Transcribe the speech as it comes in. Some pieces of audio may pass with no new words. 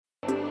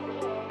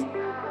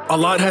A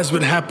lot has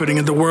been happening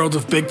in the world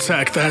of big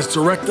tech that has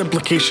direct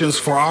implications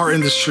for our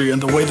industry and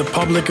the way the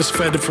public is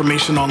fed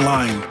information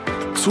online.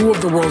 Two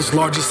of the world's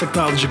largest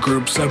technology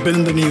groups have been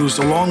in the news,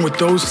 along with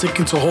those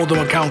seeking to hold them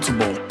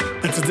accountable.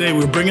 And today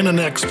we're bringing an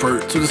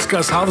expert to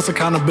discuss how this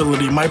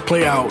accountability might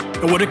play out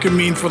and what it could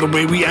mean for the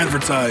way we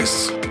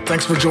advertise.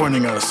 Thanks for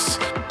joining us.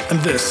 And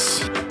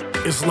this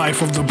is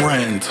Life of the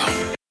Brand.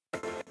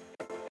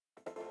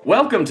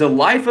 Welcome to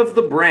Life of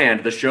the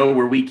Brand, the show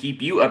where we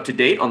keep you up to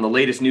date on the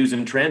latest news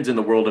and trends in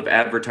the world of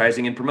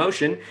advertising and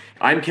promotion.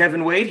 I'm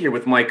Kevin Wade here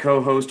with my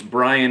co-host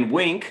Brian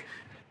Wink.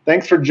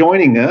 Thanks for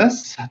joining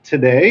us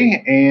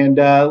today, and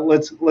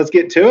let's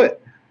get to it.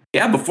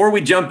 Yeah, before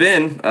we jump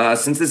in,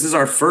 since this is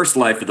our first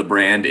Life of the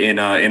Brand in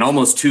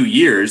almost 2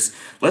 years,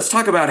 let's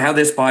talk about how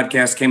this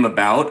podcast came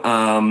about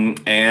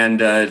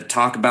and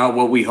talk about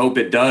what we hope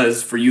it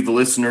does for you, the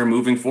listener,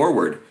 moving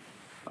forward.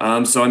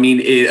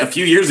 A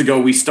few years ago,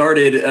 we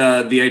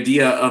started the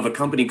idea of a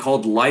company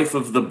called Life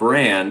of the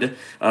Brand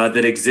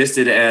that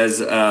existed as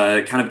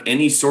kind of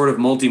any sort of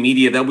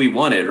multimedia that we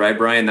wanted, right,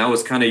 Brian? That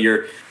was kind of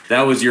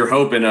your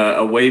hope and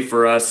a way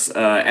for us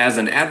as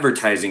an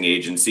advertising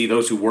agency,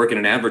 those who work in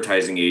an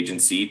advertising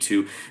agency,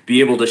 to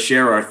be able to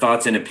share our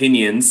thoughts and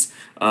opinions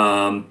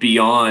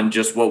beyond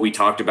just what we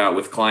talked about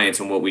with clients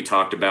and what we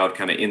talked about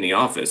kind of in the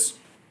office.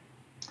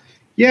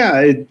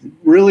 Yeah,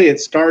 it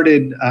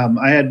started.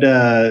 I had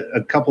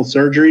a couple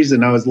surgeries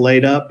and I was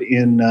laid up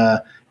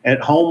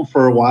at home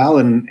for a while,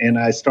 and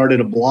I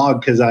started a blog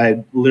because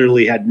I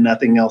literally had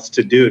nothing else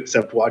to do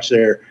except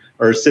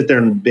sit there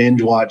and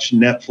binge watch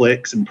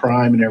Netflix and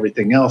Prime and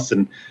everything else.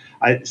 And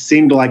it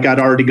seemed like I'd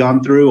already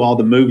gone through all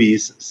the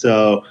movies.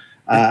 So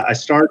I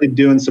started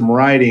doing some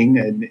writing,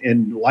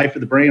 and Life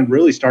of the Brand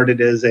really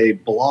started as a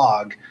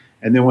blog.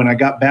 And then when I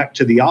got back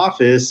to the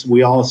office,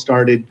 we all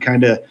started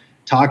kind of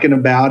talking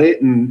about it,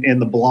 and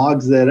the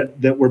blogs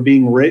that were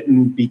being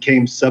written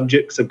became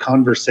subjects of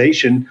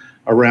conversation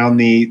around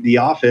the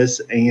office.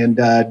 And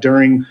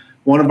during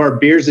one of our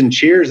beers and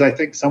cheers, I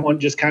think someone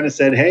just kind of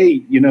said, "Hey,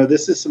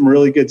 this is some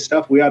really good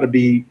stuff. We ought to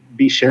be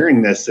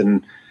sharing this."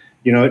 And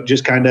it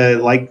just kind of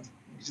like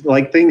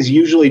things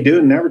usually do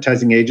in an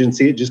advertising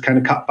agency, it just kind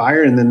of caught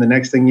fire, and then the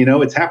next thing you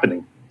know, it's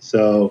happening.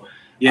 So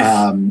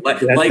yeah,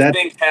 that's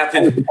things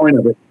happen. The point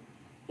of it.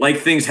 Like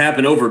things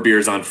happen over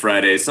beers on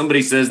Fridays.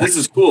 Somebody says, "This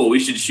is cool. We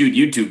should shoot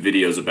YouTube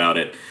videos about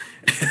it."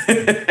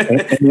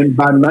 And then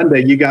by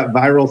Monday, you got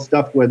viral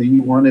stuff, whether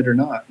you want it or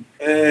not.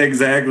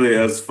 Exactly.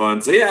 That's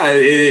fun. So yeah,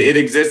 it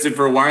existed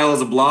for a while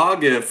as a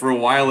blog, for a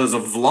while as a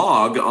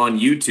vlog on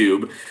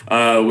YouTube,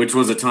 which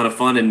was a ton of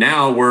fun. And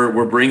now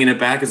we're bringing it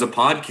back as a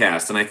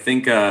podcast. And I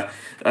think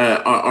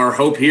our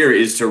hope here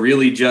is to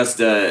really just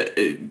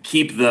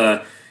keep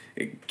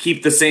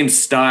the same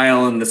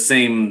style and the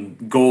same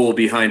goal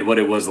behind what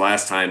it was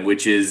last time,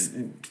 which is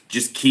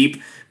just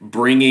keep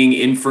bringing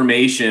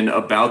information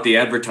about the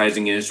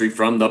advertising industry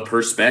from the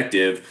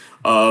perspective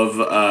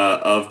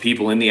of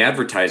people in the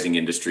advertising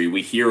industry.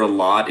 We hear a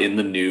lot in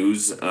the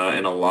news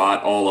and a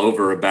lot all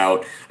over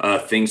about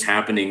things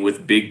happening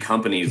with big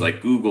companies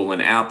like Google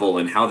and Apple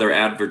and how their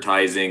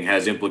advertising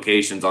has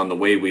implications on the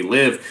way we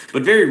live.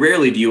 But very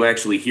rarely do you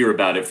actually hear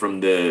about it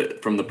from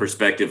the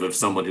perspective of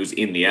someone who's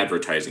in the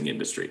advertising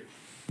industry.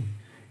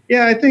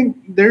 Yeah, I think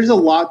there's a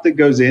lot that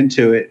goes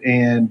into it.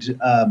 And,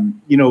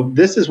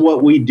 this is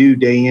what we do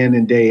day in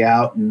and day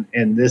out.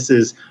 And this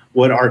is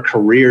what our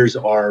careers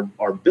are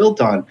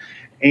built on.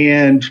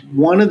 And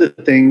one of the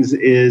things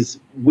is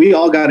we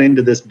all got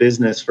into this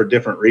business for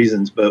different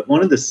reasons. But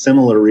one of the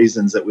similar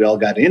reasons that we all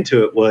got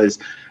into it was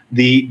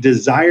the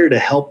desire to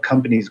help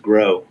companies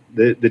grow,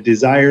 the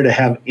desire to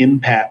have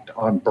impact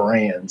on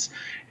brands.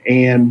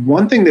 And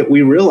one thing that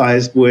we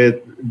realized with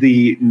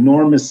the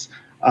enormous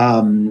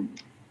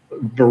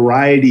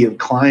variety of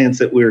clients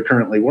that we're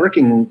currently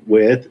working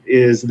with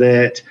is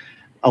that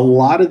a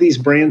lot of these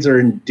brands are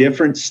in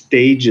different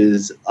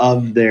stages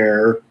of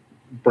their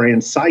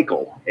brand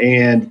cycle.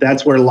 And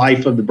that's where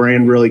Life of the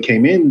Brand really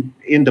came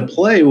into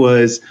play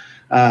was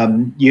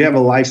you have a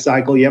life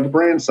cycle, you have a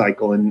brand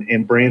cycle,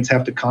 and brands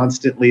have to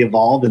constantly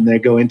evolve, and they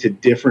go into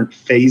different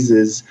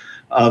phases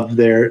of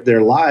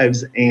their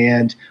lives.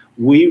 And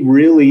we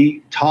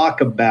really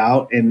talk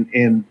about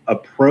and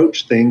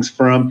approach things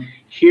from,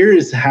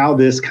 here's how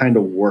this kind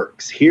of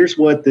works. Here's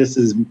what this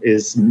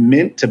is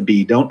meant to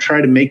be. Don't try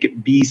to make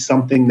it be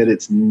something that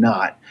it's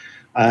not.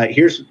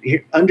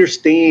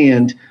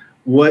 Understand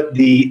what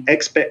the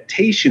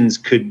expectations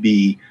could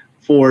be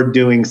for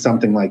doing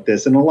something like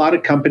this. And a lot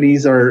of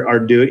companies are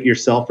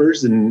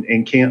do-it-yourselfers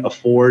and can't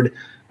afford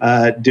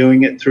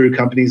doing it through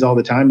companies all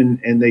the time.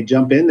 And they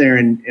jump in there,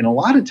 and a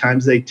lot of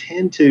times they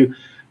tend to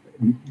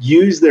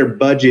use their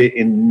budget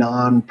in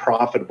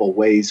non-profitable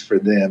ways for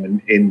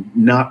them and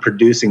not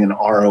producing an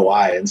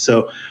ROI. And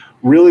so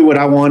really what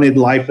I wanted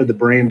Life of the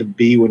Brand to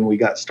be when we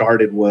got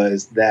started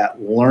was that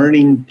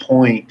learning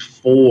point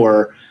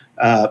for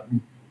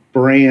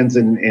brands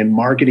and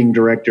marketing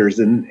directors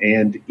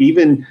and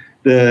even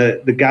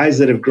the guys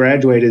that have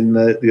graduated and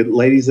the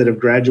ladies that have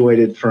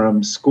graduated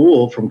from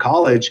school, from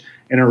college,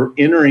 and are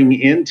entering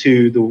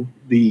into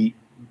the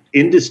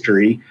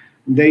industry,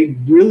 they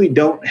really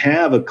don't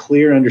have a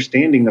clear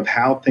understanding of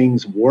how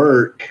things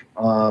work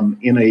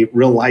in a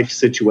real life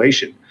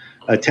situation.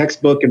 A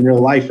textbook and real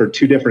life are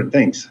two different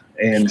things.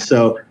 And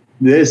so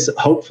this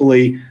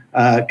hopefully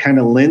kind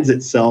of lends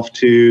itself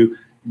to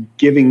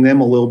giving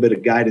them a little bit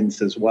of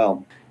guidance as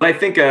well. I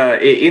think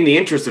in the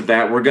interest of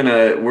that, we're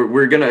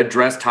gonna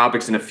address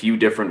topics in a few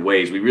different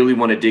ways. We really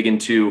want to dig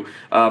into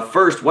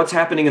first what's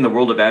happening in the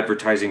world of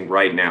advertising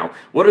right now.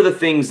 What are the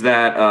things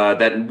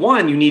that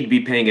one you need to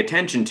be paying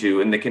attention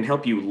to, and that can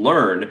help you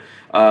learn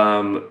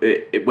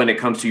when it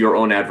comes to your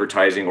own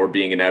advertising or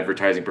being an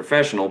advertising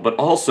professional, but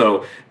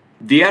also.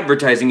 The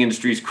advertising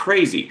industry is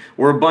crazy.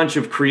 We're a bunch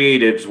of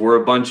creatives. We're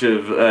a bunch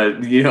of,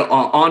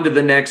 on to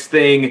the next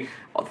thing.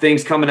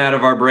 Things coming out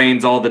of our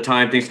brains all the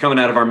time, things coming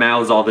out of our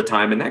mouths all the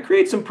time, and that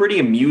creates some pretty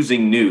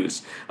amusing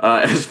news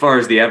as far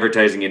as the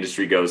advertising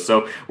industry goes.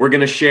 So we're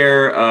going to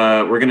share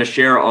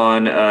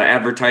on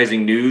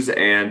advertising news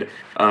and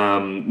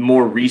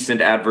more recent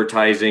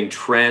advertising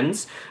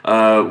trends.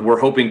 We're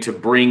hoping to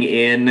bring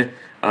in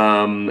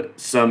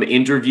some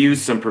interviews,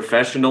 some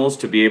professionals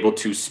to be able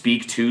to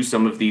speak to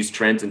some of these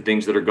trends and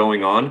things that are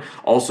going on.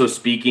 Also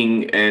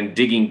speaking and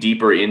digging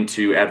deeper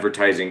into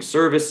advertising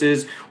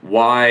services,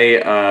 why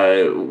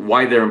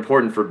they're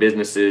important for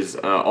businesses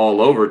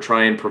all over.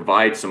 Try and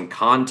provide some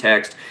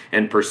context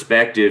and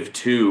perspective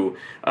to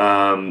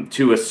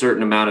a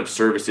certain amount of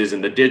services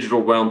in the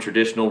digital realm,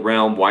 traditional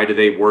realm. Why do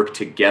they work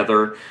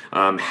together?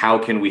 How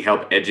can we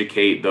help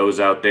educate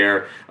those out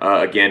there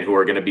again who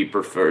are going to be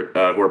who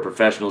are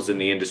professionals in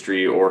the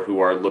industry or who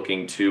are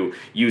looking to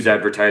use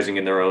advertising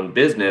in their own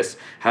business?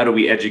 How do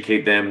we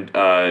educate them?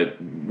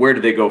 Where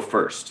do they go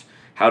first?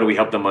 How do we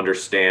help them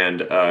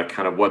understand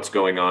kind of what's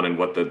going on and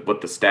what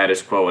the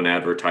status quo in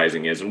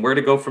advertising is and where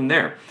to go from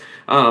there?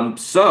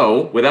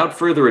 So without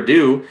further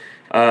ado,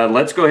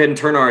 let's go ahead and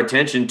turn our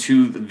attention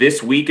to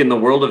this week in the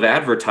world of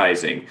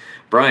advertising.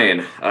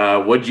 Brian,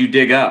 what'd you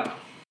dig up?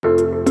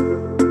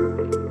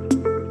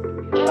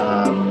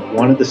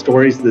 One of the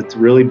stories that's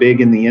really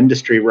big in the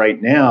industry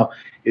right now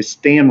is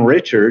Stan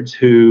Richards,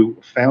 who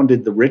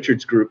founded the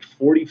Richards Group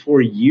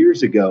 44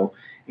 years ago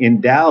in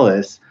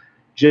Dallas,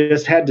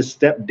 just had to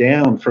step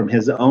down from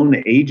his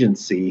own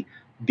agency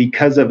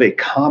because of a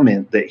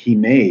comment that he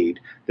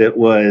made that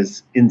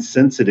was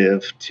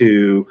insensitive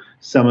to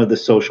some of the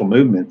social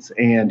movements.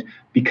 And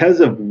because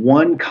of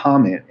one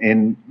comment,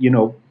 and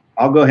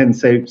I'll go ahead and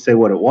say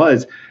what it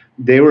was.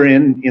 They were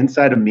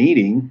inside a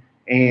meeting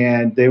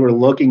and they were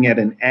looking at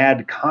an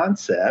ad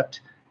concept,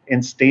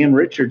 and Stan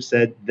Richards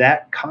said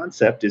that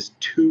concept is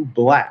too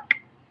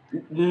black.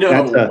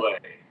 No way.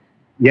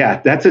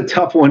 Yeah, that's a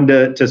tough one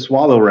to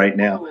swallow right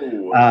now.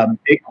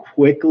 It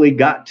quickly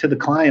got to the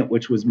client,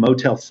 which was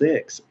Motel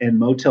 6, and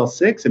Motel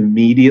 6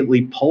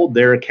 immediately pulled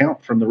their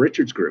account from the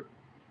Richards Group.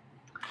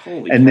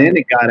 Then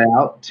it got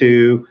out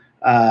to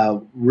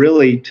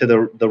really to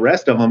the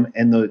rest of them,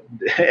 and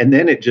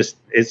then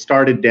it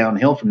started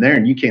downhill from there,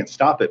 and you can't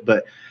stop it.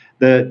 But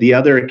the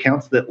other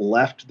accounts that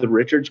left the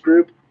Richards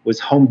Group was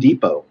Home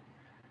Depot,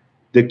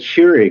 the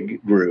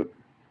Keurig Group,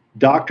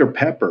 Dr.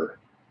 Pepper,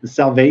 the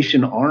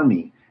Salvation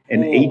Army,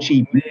 and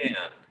HEB. Man.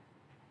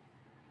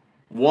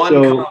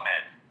 One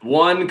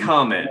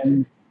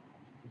comment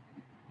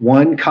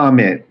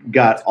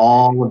got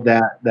all of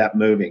that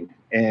moving.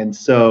 And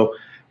so,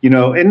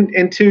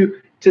 and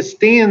to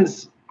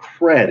Stan's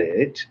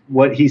credit,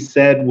 what he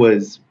said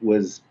was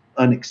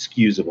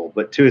unexcusable.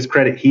 But to his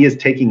credit, he is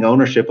taking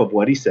ownership of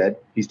what he said.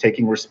 He's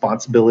taking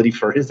responsibility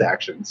for his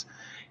actions.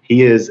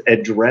 He is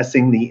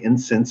addressing the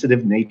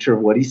insensitive nature of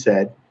what he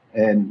said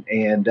and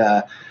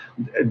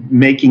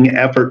making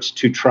efforts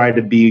to try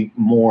to be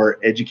more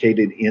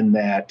educated in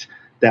that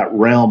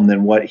realm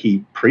than what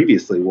he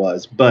previously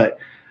was. But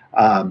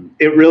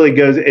it really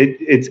goes.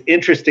 It's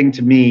interesting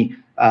to me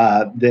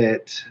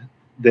that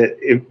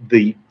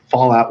the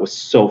fallout was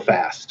so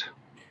fast.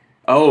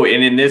 Oh,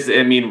 and in this,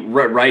 I mean,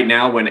 right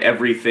now when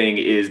everything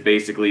is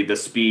basically the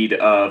speed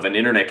of an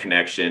internet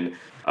connection,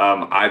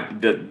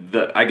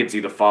 I could see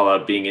the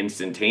fallout being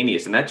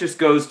instantaneous, and that just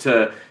goes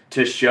to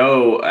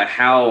show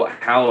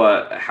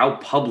how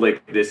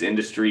public this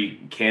industry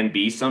can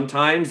be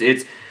sometimes.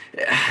 It's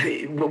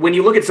when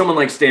you look at someone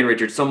like Stan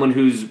Richards, someone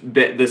who's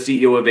the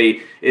CEO of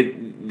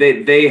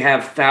they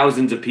have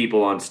thousands of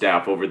people on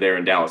staff over there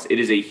in Dallas. It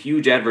is a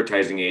huge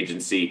advertising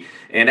agency.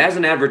 And as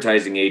an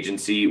advertising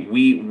agency,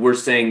 we're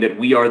saying that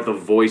we are the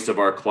voice of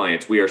our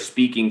clients. We are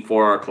speaking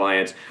for our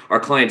clients. Our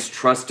clients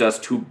trust us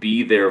to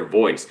be their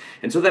voice.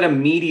 And so that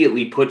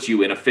immediately puts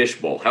you in a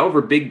fishbowl. However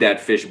big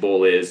that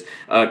fishbowl is,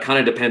 kind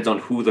of depends on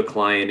who the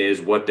client is,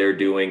 what they're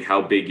doing,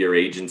 how big your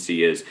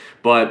agency is.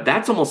 But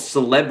that's almost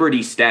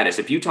celebrity status.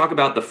 If you talk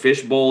about the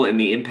fishbowl and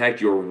the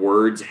impact your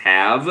words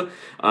have,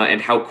 and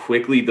how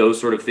quickly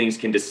those sort of things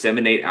can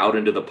disseminate out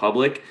into the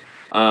public,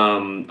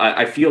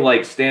 I feel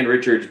like Stan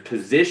Richards'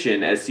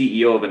 position as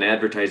CEO of an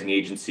advertising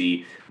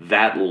agency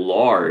that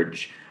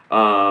large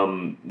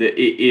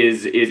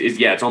is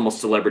it's almost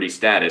celebrity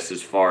status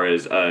as far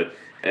as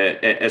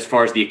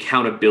the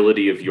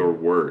accountability of your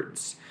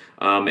words.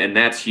 And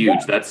that's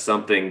huge. That's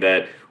something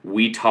that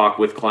we talk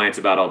with clients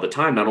about all the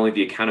time, not only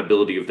the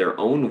accountability of their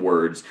own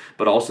words,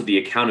 but also the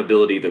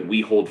accountability that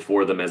we hold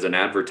for them as an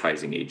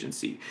advertising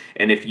agency.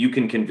 And if you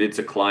can convince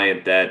a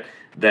client that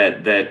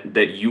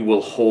you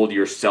will hold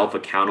yourself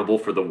accountable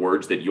for the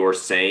words that you're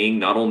saying,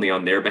 not only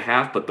on their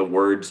behalf, but the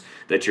words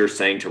that you're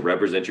saying to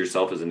represent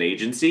yourself as an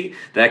agency,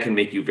 that can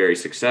make you very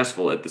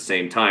successful. At the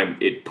same time,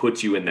 it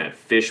puts you in that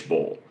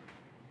fishbowl.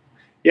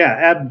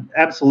 Yeah,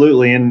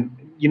 absolutely. And,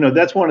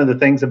 that's one of the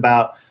things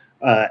about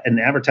an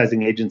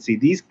advertising agency.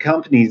 These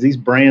companies, these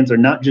brands are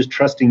not just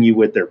trusting you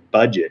with their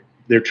budget.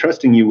 They're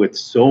trusting you with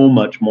so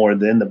much more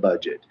than the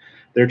budget.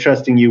 They're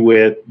trusting you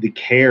with the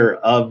care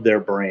of their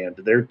brand.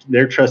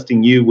 They're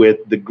trusting you with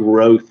the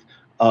growth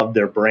of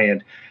their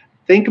brand.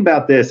 Think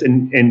about this,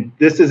 and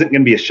this isn't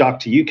going to be a shock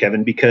to you,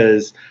 Kevin,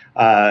 because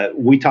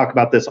we talk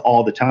about this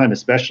all the time,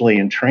 especially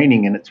in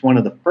training. And it's one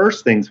of the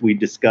first things we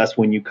discuss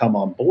when you come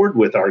on board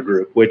with our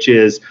group, which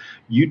is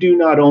you do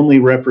not only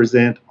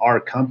represent our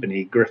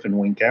company, Griffin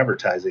Wink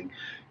Advertising,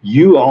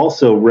 you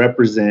also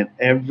represent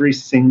every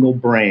single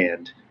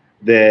brand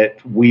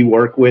that we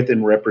work with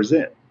and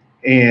represent.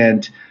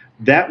 And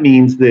that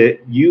means that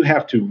you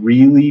have to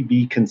really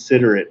be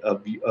considerate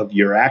of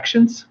your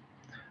actions,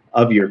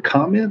 of your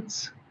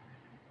comments,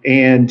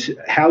 and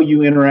how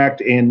you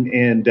interact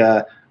and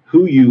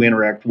who you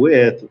interact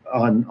with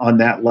on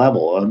that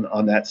level,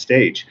 on that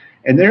stage.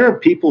 And there are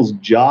people's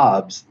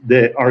jobs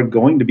that are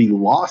going to be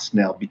lost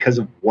now because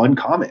of one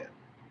comment,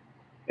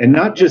 and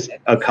not just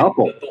a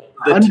couple,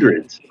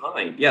 hundreds.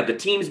 Yeah, the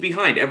teams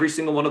behind every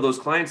single one of those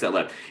clients that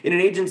left. In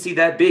an agency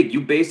that big, you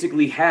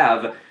basically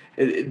have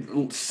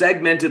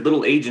segmented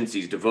little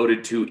agencies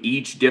devoted to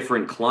each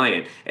different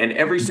client, and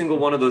every single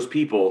one of those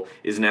people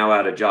is now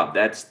out of job.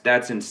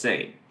 That's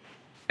insane.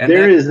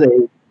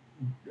 And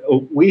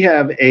we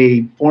have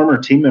a former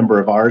team member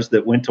of ours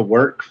that went to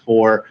work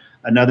for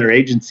another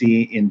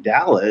agency in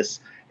Dallas,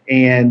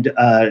 and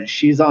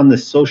she's on the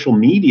social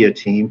media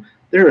team.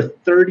 There are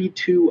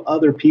 32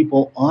 other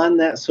people on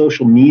that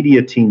social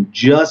media team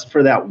just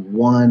for that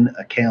one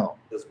account.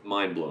 That's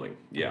mind-blowing.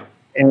 Yeah.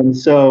 And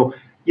so,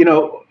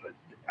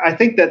 I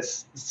think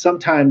that's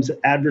sometimes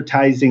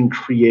advertising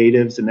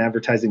creatives and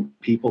advertising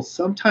people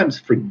sometimes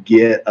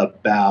forget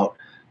about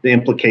the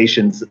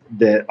implications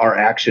that our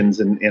actions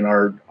and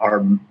our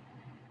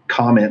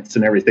comments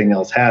and everything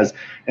else has.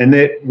 And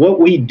that what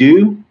we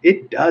do,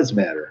 it does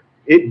matter.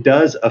 It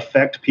does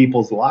affect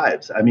people's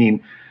lives. I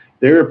mean,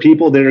 there are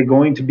people that are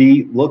going to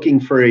be looking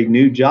for a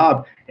new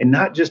job, and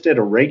not just at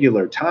a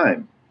regular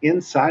time,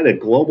 inside a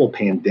global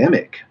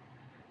pandemic.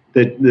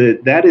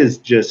 That is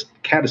just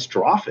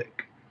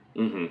catastrophic.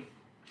 Mm-hmm.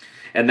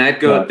 And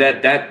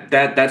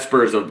that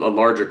spurs a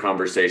larger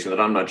conversation that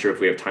I'm not sure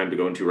if we have time to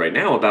go into right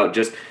now about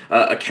just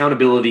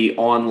accountability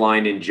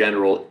online in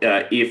general.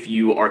 If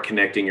you are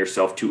connecting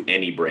yourself to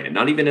any brand,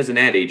 not even as an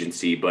ad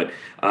agency, but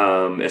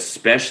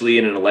especially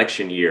in an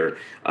election year,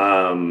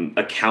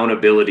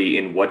 accountability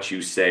in what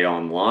you say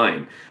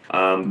online.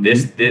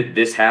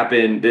 This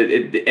happened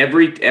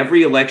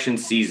every election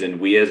season.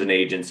 We as an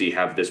agency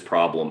have this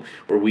problem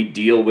where we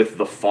deal with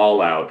the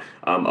fallout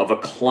of a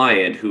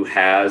client who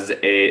has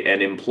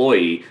an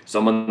employee,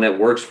 someone that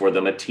works for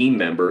them, a team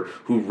member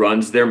who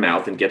runs their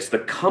mouth and gets the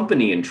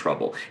company in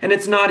trouble. And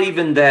it's not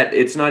even that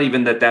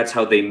that's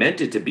how they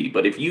meant it to be.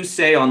 But if you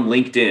say on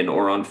LinkedIn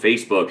or on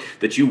Facebook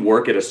that you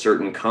work at a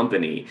certain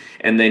company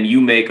and then you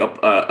make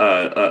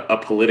a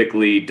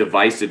politically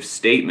divisive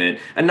statement,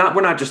 and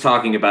we're not just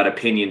talking about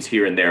opinions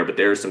here and there, but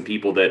there are some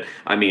people that,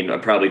 I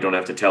probably don't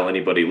have to tell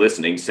anybody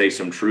listening, say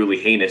some truly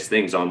heinous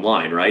things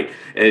online, right?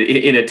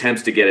 In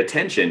attempts to get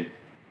attention.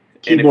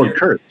 Keyboard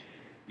curse.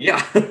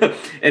 Yeah.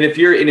 And if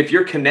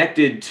you're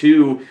connected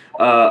to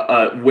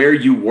where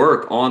you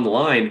work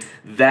online,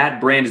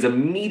 that brand is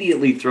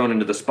immediately thrown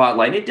into the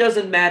spotlight. And it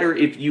doesn't matter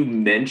if you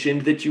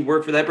mentioned that you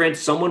work for that brand.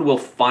 Someone will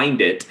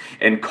find it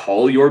and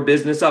call your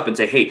business up and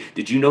say, hey,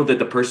 did you know that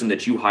the person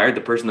that you hired,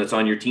 the person that's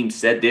on your team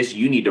said this?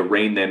 You need to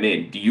rein them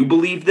in. Do you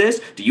believe this?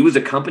 Do you as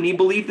a company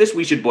believe this?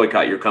 We should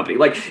boycott your company.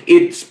 Like,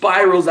 it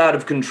spirals out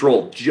of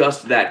control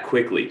just that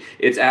quickly.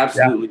 It's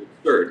absolutely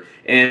absurd.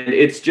 And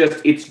it's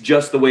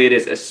just the way it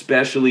is,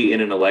 especially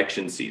in an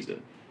election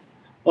season.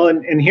 Well,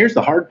 and here's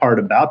the hard part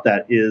about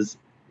that is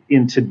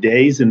in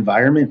today's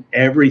environment,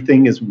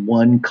 everything is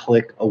one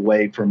click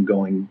away from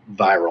going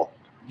viral,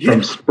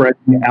 from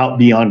spreading out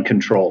beyond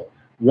control.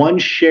 One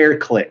share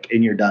click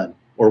and you're done,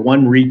 or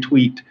one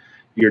retweet,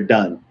 you're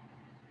done.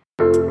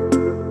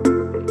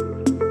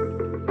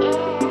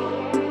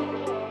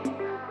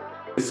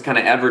 This is kind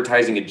of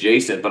advertising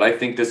adjacent, but I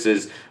think this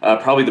is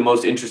probably the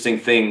most interesting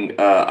thing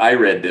I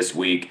read this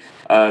week.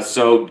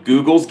 So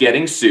Google's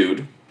getting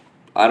sued.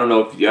 I don't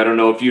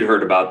know if you'd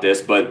heard about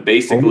this, but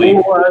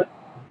basically,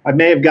 I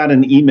may have got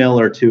an email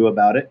or two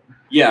about it.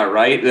 Yeah,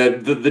 right.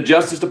 The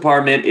Justice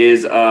Department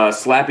is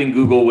slapping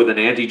Google with an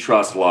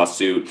antitrust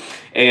lawsuit,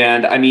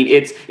 and I mean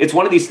it's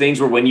one of these things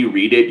where when you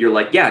read it, you're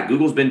like, yeah,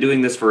 Google's been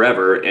doing this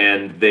forever,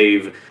 and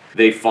they've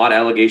fought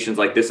allegations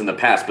like this in the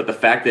past. But the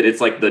fact that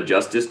it's like the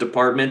Justice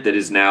Department that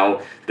is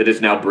now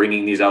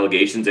bringing these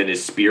allegations and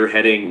is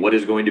spearheading what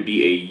is going to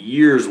be a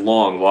years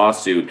long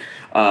lawsuit,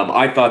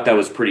 I thought that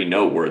was pretty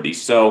noteworthy.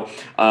 So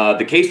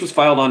the case was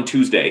filed on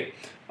Tuesday.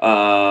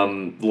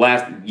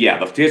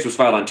 The case was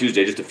filed on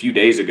Tuesday, just a few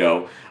days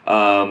ago,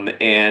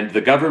 and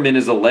the government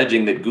is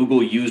alleging that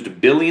Google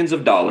used billions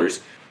of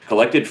dollars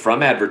collected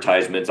from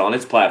advertisements on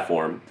its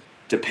platform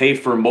to pay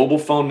for mobile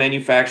phone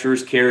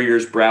manufacturers,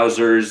 carriers,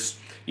 browsers,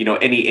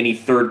 any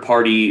third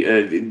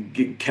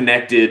party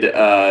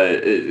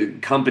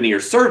connected company or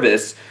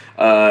service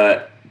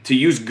to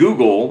use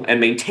Google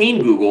and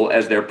maintain Google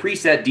as their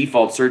preset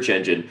default search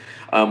engine,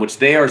 which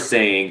they are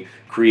saying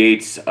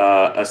creates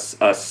a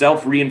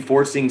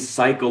self-reinforcing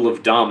cycle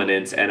of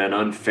dominance and an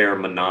unfair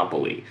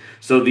monopoly.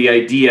 So the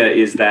idea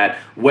is that,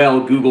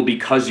 well, Google,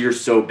 because you're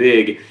so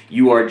big,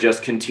 you are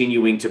just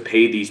continuing to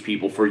pay these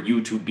people for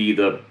you to be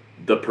the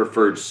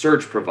preferred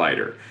search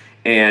provider.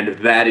 And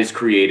that is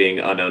creating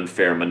an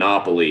unfair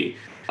monopoly.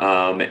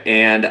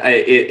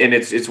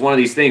 It's one of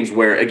these things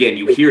where, again,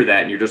 you hear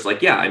that and you're just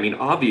like, yeah, I mean,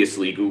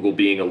 obviously Google,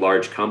 being a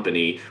large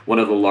company, one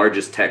of the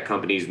largest tech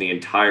companies in the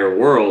entire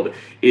world,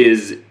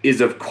 is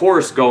of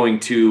course going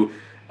to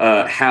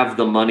have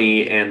the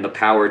money and the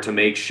power to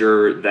make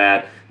sure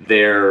that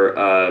their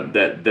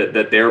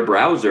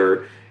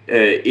browser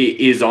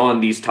is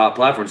on these top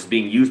platforms,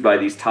 being used by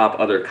these top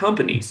other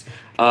companies.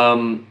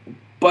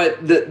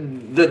 But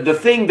the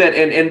thing that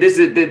and this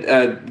is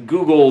that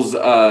Google's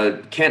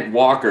Kent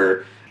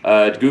Walker,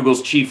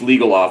 Google's chief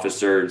legal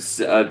officer,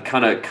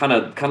 kind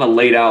of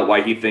laid out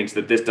why he thinks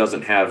that this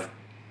doesn't have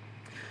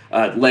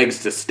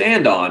legs to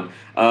stand on.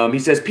 He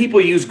says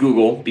people use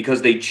Google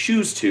because they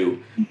choose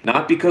to,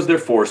 not because they're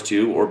forced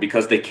to or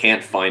because they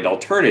can't find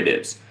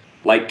alternatives.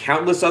 Like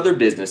countless other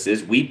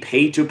businesses, we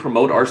pay to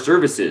promote our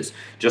services,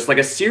 just like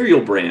a cereal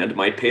brand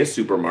might pay a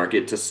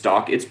supermarket to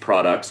stock its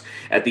products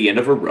at the end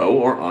of a row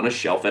or on a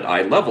shelf at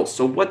eye level.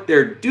 So what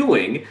they're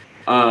doing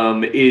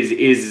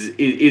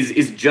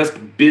is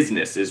just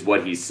business, is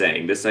what he's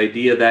saying. This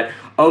idea that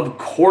of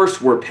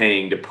course we're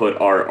paying to put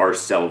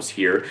ourselves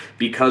here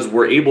because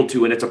we're able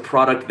to, and it's a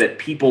product that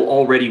people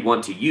already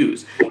want to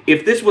use.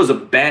 If this was a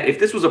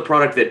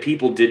product that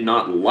people did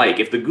not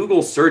like, if the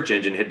Google search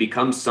engine had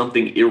become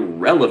something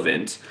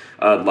irrelevant,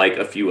 like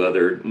a few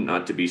other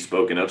not to be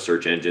spoken of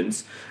search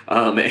engines,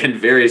 and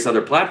various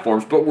other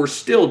platforms, but we're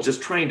still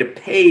just trying to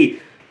pay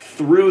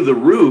through the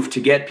roof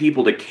to get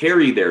people to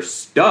carry their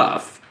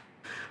stuff,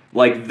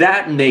 like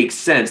that makes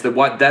sense.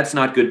 That's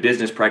not good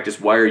business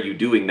practice. Why are you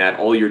doing that?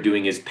 All you're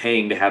doing is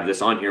paying to have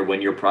this on here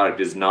when your product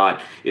is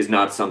not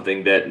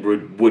something that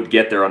would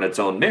get there on its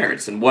own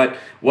merits. And what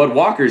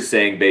Walker's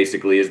saying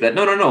basically is that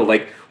no,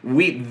 like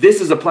this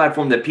is a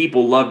platform that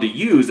people love to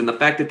use, and the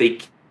fact that they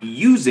keep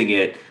using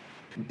it,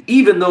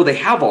 even though they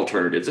have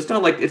alternatives, it's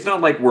not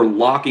like we're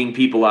locking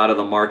people out of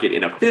the market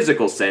in a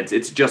physical sense.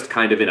 It's just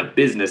kind of in a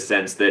business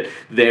sense that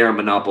they are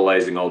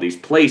monopolizing all these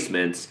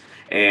placements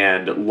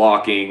and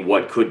locking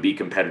what could be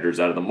competitors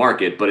out of the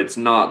market. But it's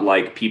not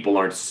like people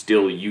aren't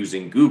still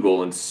using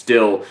Google and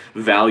still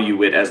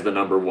value it as the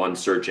number one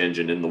search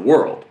engine in the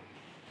world.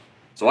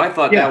 So I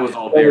thought that was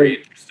all very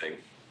interesting.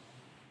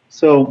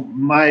 So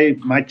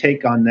my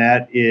take on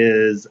that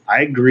is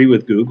I agree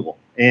with Google.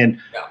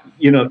 And,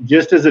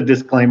 just as a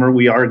disclaimer,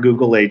 we are a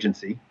Google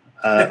agency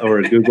or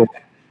a Google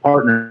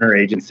partner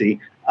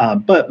agency,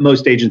 but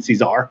most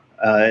agencies are,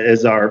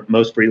 as are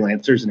most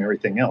freelancers and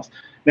everything else.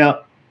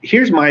 Now,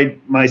 here's my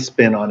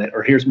spin on it,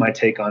 or here's my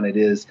take on it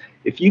is,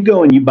 if you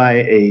go and you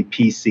buy a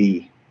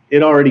PC,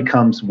 it already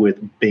comes with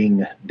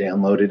Bing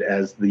downloaded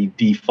as the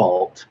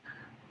default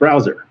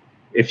browser.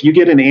 If you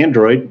get an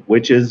Android,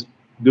 which is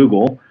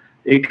Google,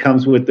 it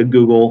comes with the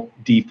Google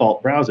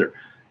default browser.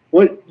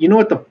 What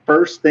the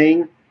first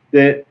thing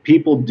that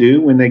people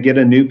do when they get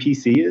a new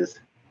PC is?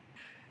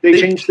 They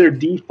change their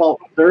default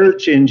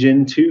search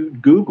engine to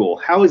Google.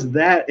 How is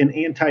that an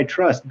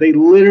antitrust?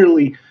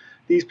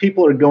 These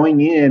people are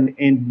going in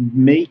and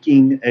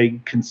making a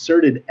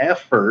concerted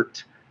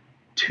effort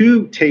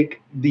to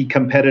take the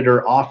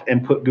competitor off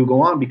and put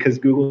Google on because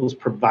Google is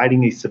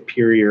providing a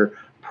superior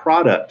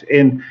product.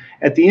 And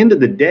at the end of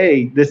the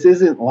day, this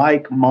isn't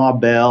like Ma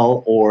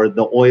Bell or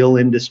the oil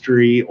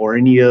industry or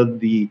any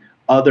of the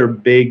other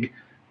big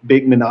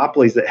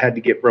monopolies that had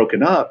to get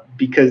broken up,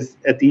 because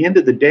at the end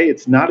of the day,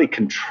 it's not a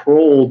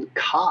controlled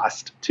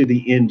cost to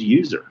the end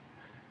user.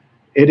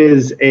 It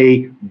is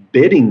a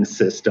bidding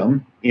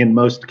system in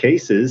most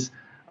cases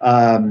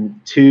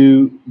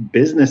to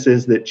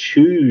businesses that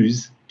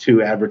choose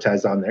to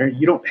advertise on there.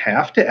 You don't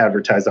have to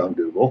advertise on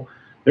Google.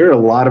 There are a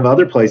lot of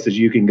other places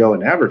you can go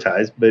and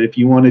advertise, but if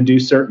you want to do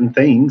certain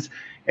things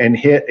and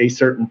hit a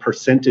certain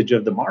percentage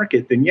of the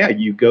market, then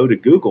you go to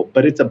Google,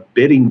 but it's a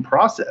bidding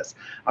process.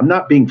 I'm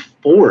not being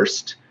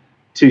forced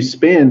to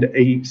spend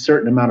a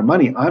certain amount of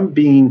money. I'm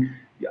being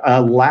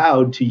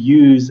allowed to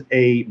use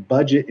a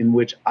budget in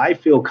which I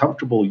feel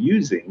comfortable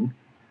using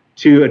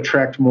to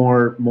attract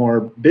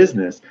more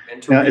business.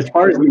 Now, as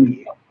far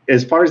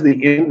as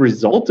the end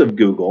result of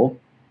Google,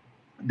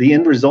 the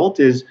end result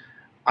is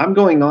I'm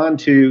going on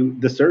to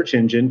the search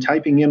engine,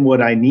 typing in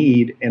what I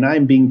need, and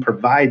I'm being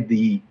provided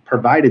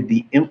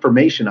the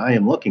information I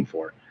am looking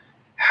for.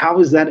 How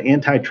is that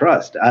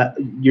antitrust?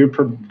 You're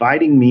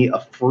providing me a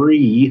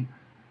free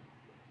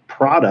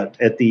product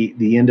at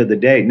the end of the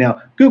day.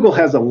 Now, Google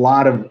has a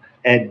lot of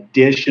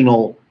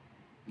additional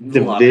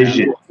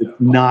division. It's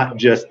not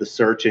just the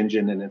search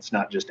engine, and it's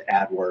not just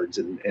AdWords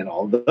and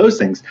all of those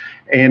things.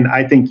 And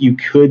I think you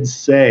could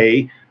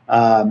say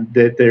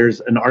that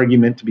there's an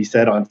argument to be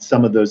said on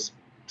some of those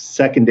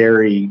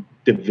secondary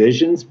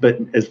divisions. But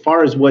as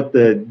far as what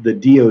the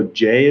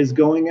DOJ is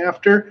going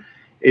after,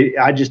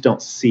 I just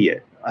don't see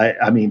it.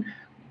 I mean,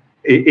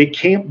 it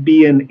can't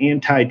be an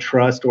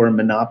antitrust or a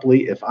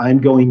monopoly if I'm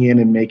going in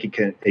and making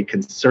a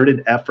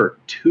concerted effort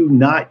to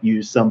not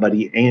use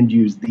somebody and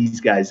use these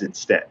guys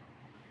instead.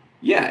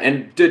 Yeah,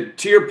 and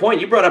to your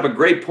point, you brought up a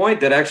great point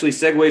that actually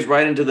segues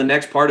right into the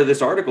next part of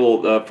this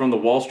article from the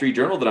Wall Street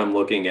Journal that I'm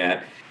looking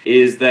at,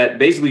 is that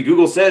basically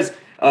Google says,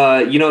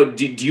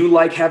 do you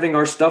like having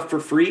our stuff for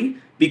free?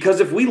 Because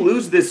if we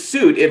lose this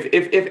suit,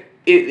 if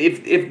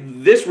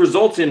this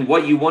results in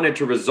what you want it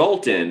to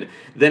result in,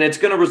 then it's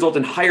going to result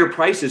in higher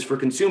prices for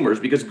consumers,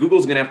 because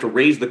Google's going to have to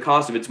raise the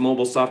cost of its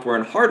mobile software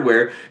and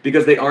hardware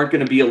because they aren't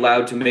going to be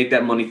allowed to make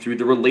that money through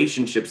the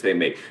relationships they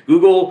make.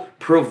 Google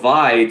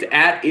provides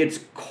at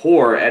its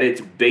core, at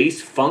its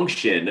base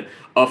function,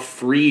 a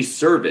free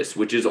service,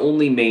 which is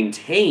only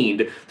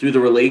maintained through the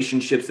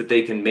relationships that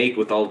they can make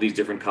with all of these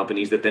different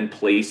companies that then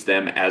place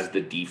them as the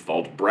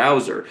default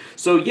browser.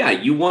 So yeah,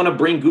 you want to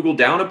bring Google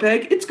down a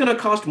peg, it's going to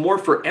cost more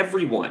for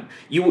everyone.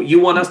 You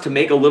want us to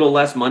make a little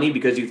less money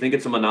because you think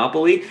it's a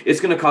monopoly, it's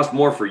going to cost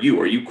more for you.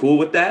 Are you cool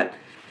with that?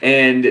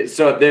 And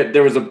so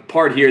there was a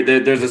part here,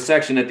 there's a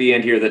section at the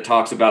end here that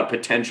talks about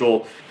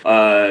potential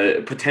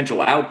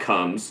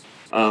outcomes.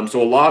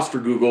 So a loss for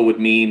Google would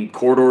mean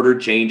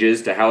court-ordered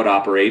changes to how it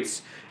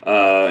operates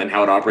and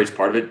how it operates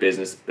part of its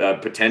business,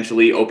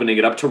 potentially opening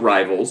it up to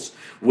rivals,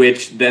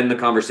 which then the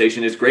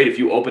conversation is great. If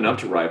you open up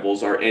to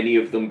rivals, are any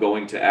of them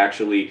going to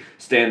actually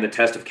stand the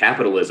test of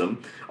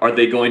capitalism? Are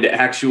they going to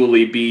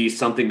actually be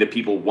something that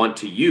people want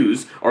to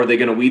use? Or are they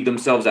going to weed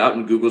themselves out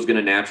and Google's going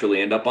to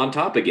naturally end up on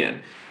top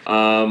again?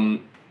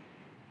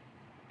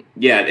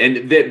 Yeah,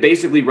 and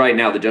basically right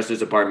now the Justice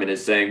Department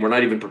is saying we're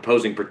not even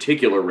proposing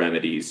particular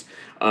remedies,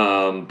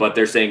 but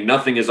they're saying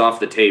nothing is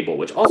off the table,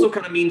 which also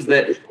kind of means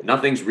that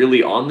nothing's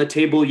really on the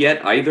table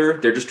yet either.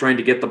 They're just trying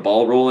to get the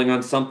ball rolling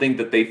on something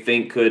that they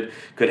think could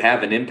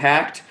have an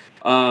impact.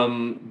 But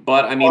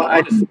I mean,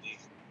 honestly,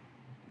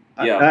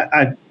 yeah.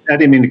 I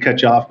didn't mean to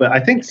cut you off, but I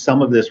think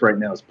some of this right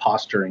now is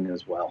posturing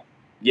as well.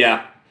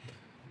 Yeah.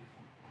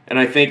 And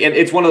I think, and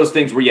it's one of those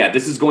things where, yeah,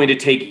 this is going to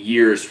take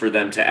years for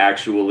them to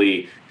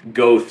actually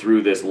go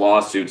through this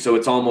lawsuit. So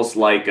it's almost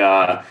like,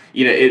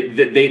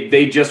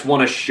 they just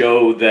want to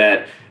show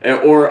that,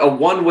 or a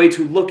one way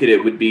to look at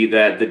it would be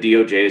that the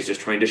DOJ is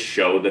just trying to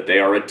show that they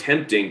are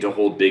attempting to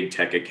hold big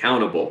tech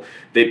accountable,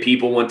 that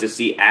people want to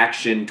see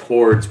action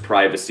towards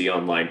privacy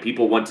online.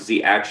 People want to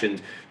see action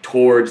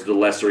towards the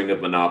lessering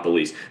of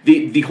monopolies.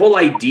 The whole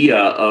idea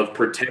of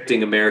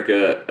protecting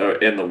America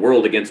and the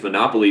world against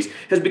monopolies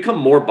has become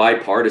more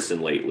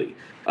bipartisan lately.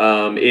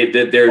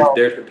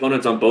 There's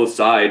proponents on both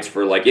sides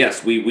for like,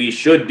 yes, we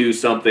should do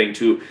something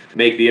to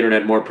make the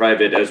internet more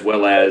private as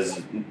well as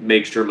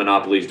make sure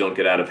monopolies don't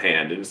get out of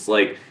hand. And it's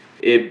like,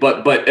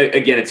 but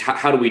again, it's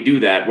how do we do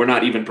that? We're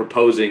not even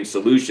proposing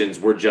solutions.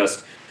 We're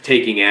just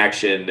taking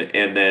action,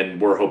 and then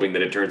we're hoping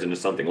that it turns into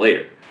something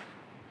later.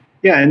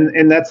 Yeah,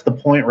 and that's the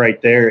point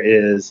right there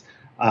is,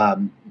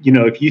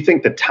 if you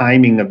think the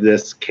timing of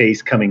this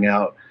case coming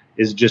out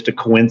is just a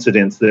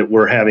coincidence that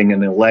we're having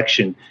an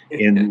election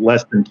in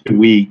less than 2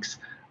 weeks,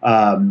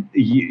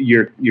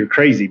 you're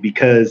crazy,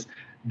 because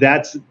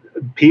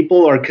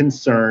people are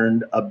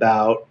concerned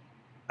about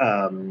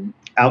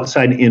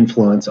outside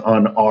influence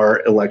on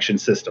our election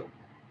system,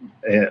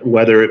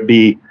 whether it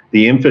be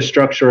the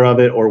infrastructure of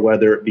it or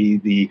whether it be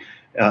the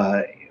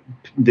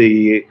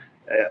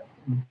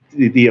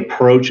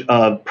approach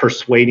of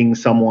persuading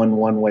someone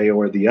one way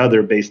or the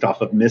other based off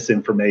of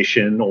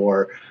misinformation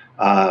or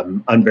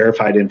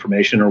unverified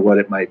information or what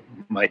it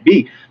might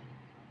be.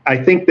 I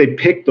think they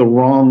picked the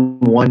wrong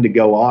one to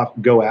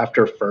go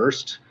after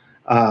first.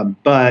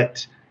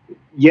 But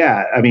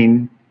yeah, I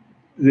mean,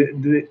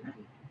 the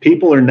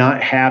people are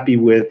not happy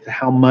with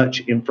how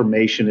much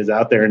information is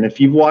out there. And if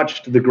you've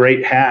watched The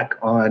Great Hack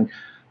on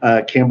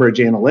Cambridge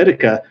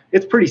Analytica,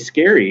 it's pretty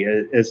scary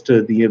as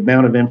to the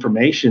amount of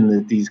information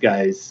that these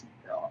guys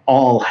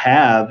all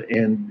have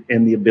and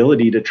the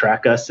ability to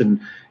track us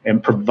and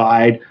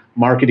provide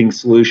marketing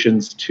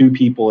solutions to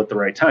people at the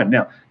right time.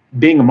 Now,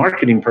 being a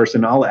marketing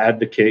person, I'll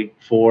advocate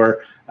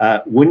for,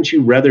 wouldn't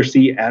you rather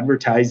see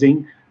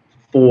advertising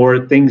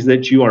for things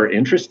that you are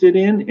interested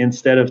in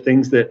instead of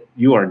things that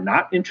you are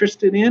not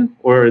interested in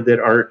or that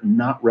are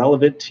not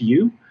relevant to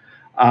you?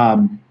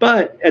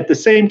 But at the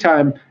same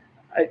time,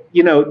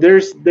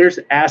 there's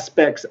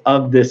aspects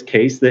of this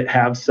case that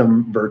have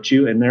some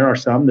virtue, and there are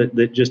some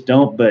that just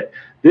don't. But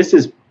this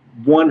is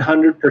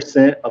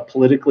 100% a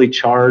politically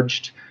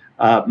charged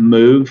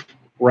move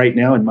right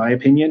now, in my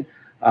opinion,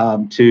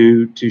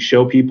 to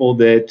show people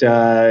that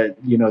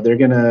they're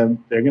gonna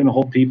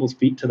hold people's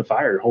feet to the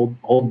fire,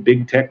 hold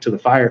big tech to the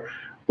fire,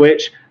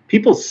 which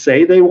people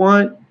say they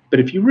want. But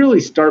if you really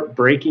start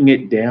breaking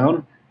it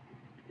down,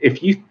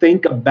 if you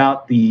think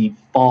about the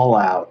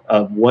fallout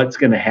of what's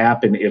going to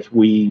happen if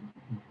we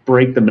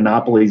break the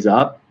monopolies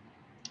up,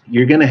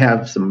 you're going to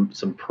have some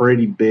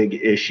pretty big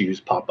issues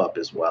pop up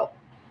as well.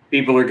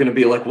 People are going to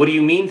be like, what do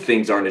you mean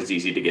things aren't as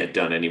easy to get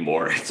done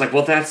anymore? It's like,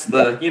 well, that's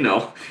the,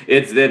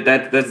 it's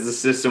that's the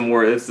system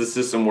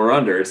we're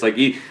under. It's like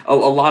a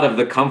lot of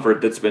the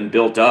comfort that's been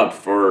built up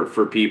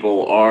for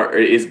people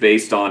is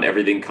based on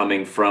everything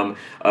coming from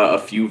a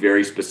few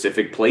very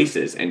specific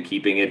places and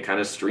keeping it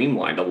kind of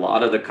streamlined. A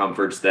lot of the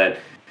comforts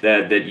that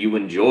you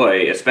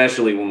enjoy,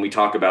 especially when we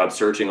talk about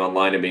searching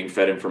online and being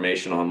fed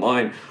information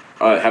online,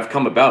 have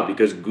come about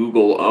because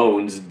Google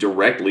owns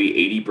directly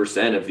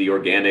 80% of the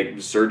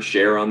organic search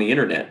share on the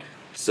internet.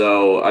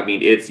 So, I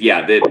mean,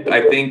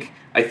 I think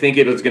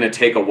it is going to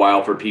take a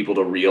while for people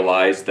to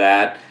realize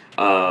that,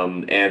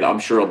 and I'm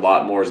sure a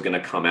lot more is going to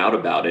come out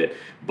about it.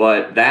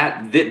 But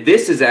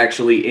this is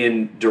actually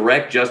in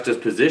direct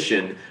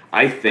juxtaposition,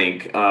 I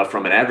think,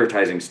 from an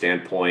advertising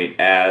standpoint,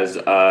 as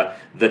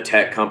the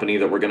tech company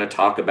that we're going to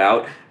talk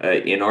about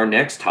in our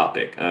next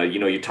topic.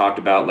 You talked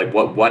about like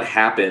what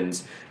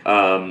happens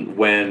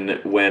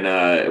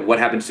what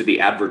happens to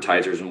the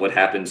advertisers and what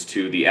happens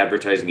to the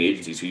advertising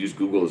agencies who use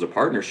Google as a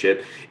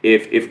partnership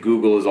if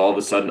Google is all of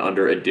a sudden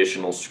under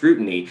additional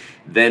scrutiny.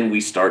 Then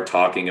we start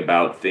talking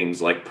about things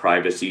like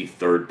privacy,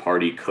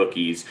 third-party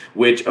cookies,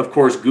 which of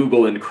course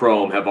Google and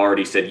Chrome have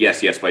already said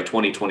yes by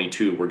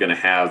 2022 we're going to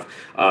have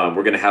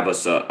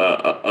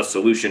a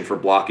solution for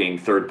blocking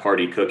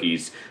third-party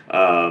cookies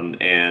and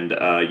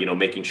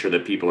making sure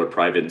that people are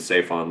private and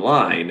safe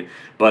online.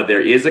 But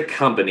there is a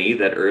company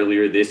that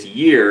earlier this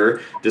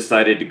year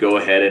decided to go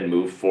ahead and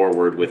move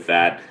forward with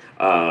that.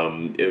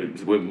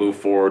 Move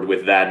forward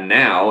with that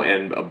now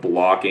and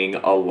blocking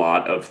a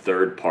lot of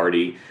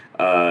third-party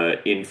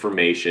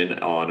information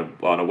on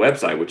a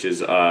website, which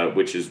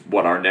is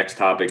what our next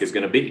topic is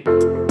going to be.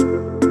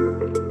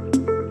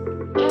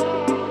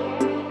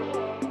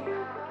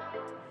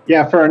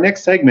 Yeah, for our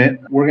next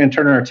segment, we're going to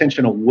turn our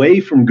attention away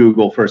from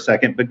Google for a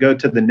second, but go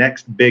to the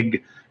next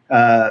big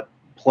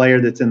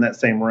player that's in that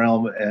same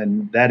realm,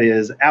 and that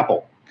is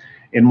Apple.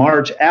 In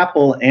March,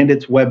 Apple and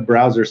its web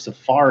browser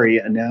Safari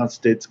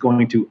announced it's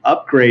going to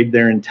upgrade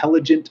their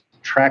intelligent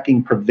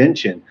tracking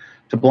prevention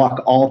to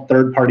block all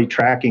third-party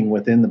tracking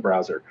within the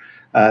browser.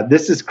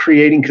 This is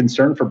creating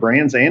concern for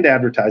brands and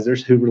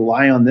advertisers who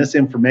rely on this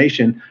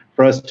information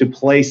for us to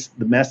place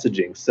the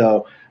messaging.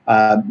 So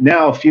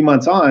now, a few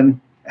months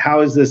on,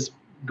 how is this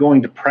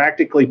going to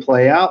practically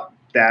play out?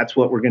 That's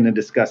what we're going to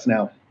discuss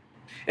now.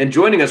 And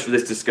joining us for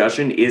this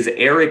discussion is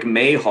Eric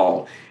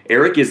Mayhall.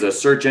 Eric is a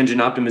search engine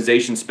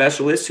optimization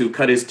specialist who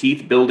cut his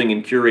teeth building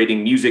and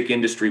curating music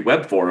industry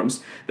web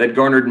forums that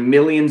garnered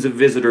millions of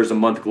visitors a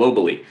month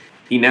globally.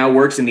 He now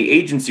works in the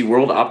agency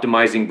world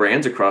optimizing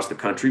brands across the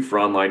country for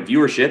online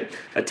viewership,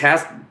 a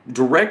task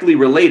directly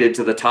related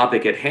to the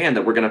topic at hand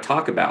that we're going to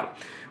talk about.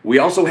 We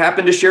also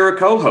happen to share a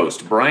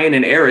co-host. Brian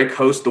and Eric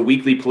host the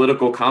weekly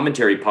political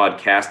commentary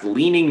podcast,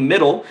 Leaning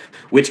Middle,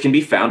 which can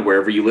be found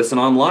wherever you listen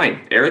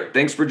online. Eric,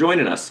 thanks for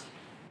joining us.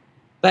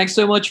 Thanks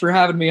so much for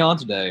having me on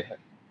today.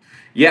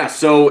 Yeah,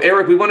 so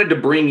Eric, we wanted to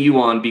bring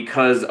you on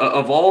because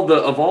of all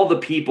the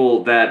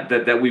people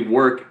that we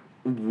work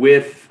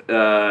with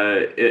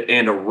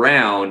and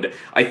around,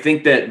 I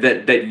think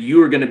that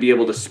you are going to be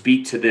able to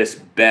speak to this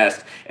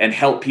best and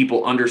help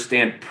people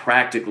understand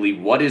practically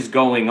what is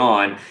going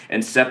on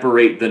and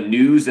separate the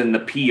news and the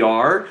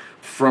PR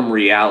from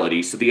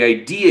reality. So the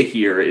idea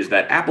here is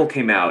that Apple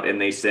came out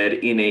and they said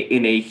in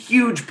a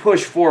huge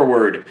push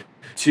forward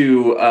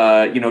to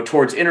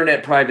towards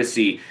internet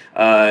privacy,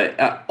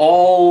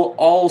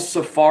 all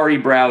Safari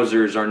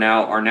browsers are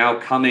now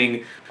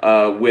coming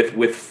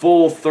with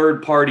full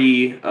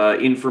third-party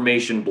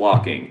information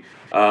blocking.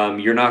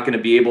 You're not going to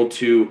be able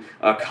to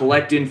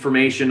collect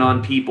information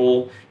on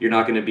people. You're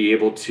not going to be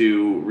able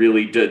to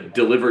really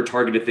deliver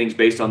targeted things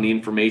based on the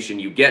information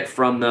you get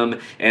from them.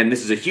 And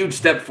this is a huge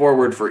step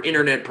forward for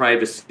internet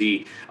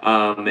privacy.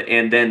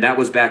 And then that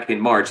was back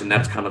in March, and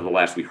that's kind of the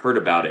last we heard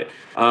about it.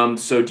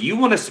 So do you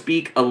want to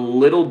speak a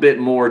little bit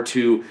more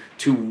to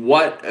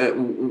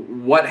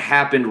what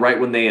happened right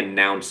when they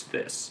announced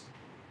this?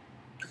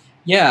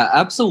 Yeah,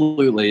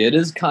 absolutely. It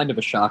is kind of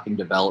a shocking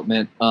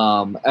development.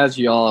 As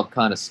you all have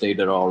kind of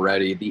stated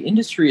already, the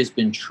industry has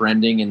been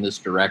trending in this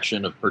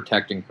direction of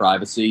protecting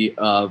privacy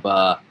of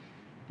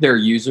their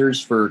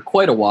users for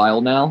quite a while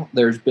now.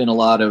 There's been a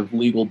lot of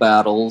legal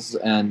battles,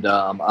 and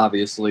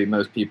obviously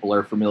most people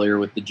are familiar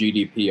with the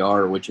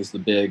GDPR, which is the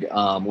big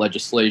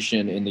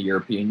legislation in the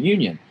European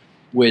Union.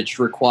 which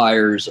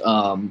requires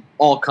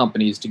all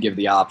companies to give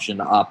the option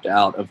to opt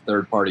out of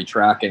third-party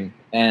tracking.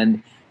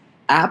 And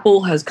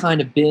Apple has kind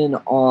of been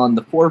on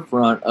the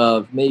forefront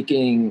of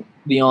making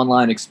the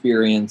online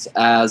experience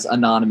as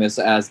anonymous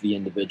as the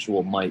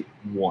individual might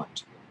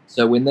want.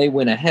 So when they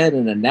went ahead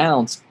and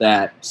announced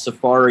that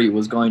Safari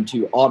was going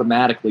to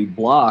automatically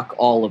block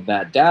all of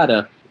that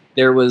data,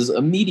 there was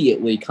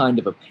immediately kind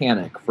of a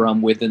panic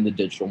from within the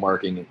digital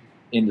marketing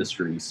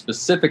industry,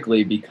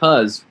 specifically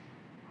because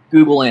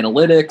Google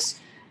Analytics,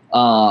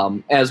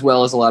 as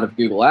well as a lot of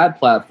Google ad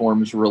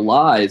platforms,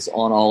 relies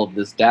on all of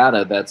this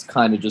data that's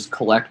kind of just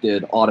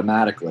collected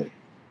automatically.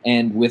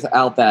 And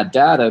without that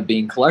data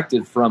being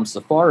collected from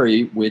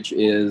Safari, which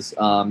is,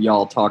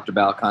 y'all talked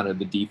about kind of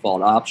the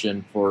default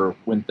option for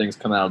when things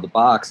come out of the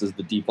box is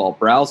the default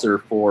browser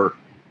for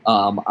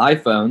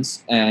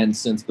iPhones. And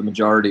since the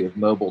majority of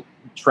mobile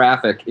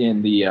traffic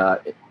in the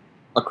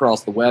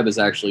across the web is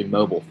actually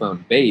mobile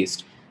phone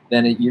based,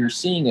 then you're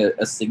seeing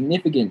a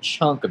significant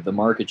chunk of the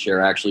market share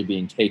actually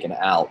being taken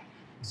out.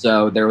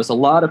 So there was a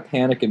lot of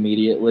panic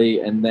immediately.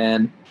 And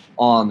then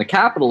on the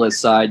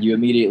capitalist side, you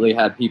immediately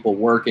had people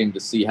working to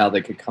see how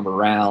they could come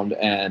around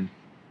and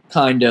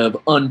kind of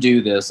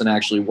undo this and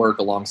actually work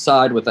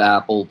alongside with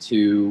Apple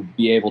to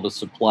be able to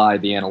supply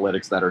the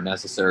analytics that are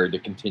necessary to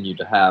continue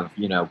to have,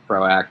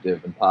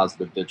 proactive and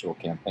positive digital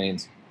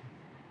campaigns.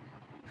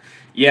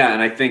 Yeah,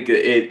 and I think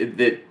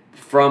that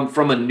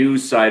from a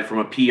news side, from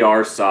a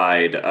PR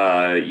side,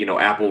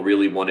 Apple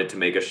really wanted to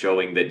make a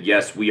showing that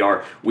yes, we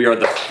are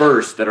the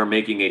first that are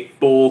making a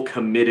full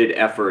committed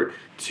effort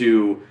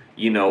to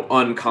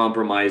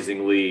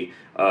uncompromisingly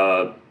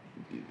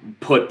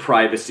put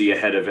privacy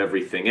ahead of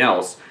everything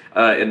else.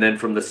 And then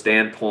from the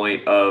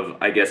standpoint of,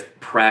 I guess,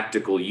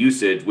 practical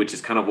usage, which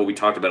is kind of what we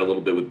talked about a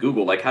little bit with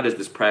Google, like how does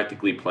this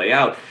practically play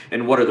out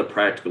and what are the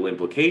practical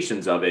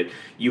implications of it?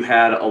 You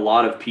had a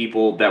lot of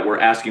people that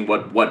were asking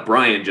what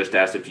Brian just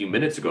asked a few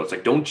minutes ago. It's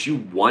like, don't you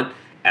want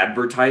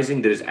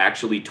advertising that is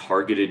actually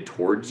targeted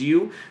towards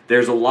you?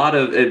 There's a lot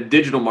of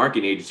digital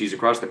marketing agencies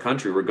across the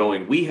country were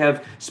going, we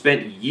have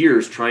spent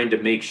years trying to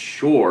make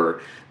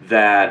sure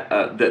that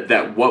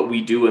that what we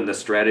do and the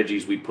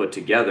strategies we put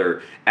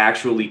together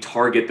actually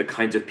target the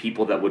kinds of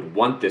people that would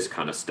want this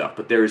kind of stuff.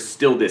 But there is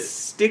still this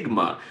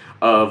stigma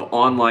of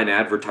online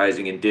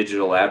advertising and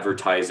digital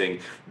advertising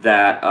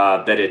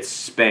that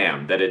it's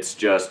spam, that it's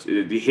just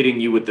hitting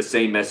you with the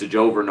same message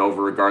over and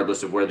over,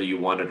 regardless of whether you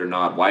want it or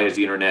not. Why is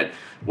the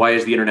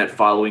internet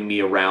following me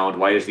around?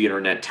 Why is the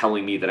internet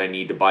telling me that I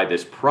need to buy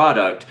this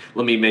product?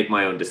 Let me make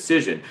my own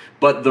decision.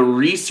 But the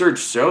research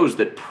shows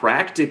that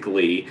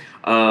practically,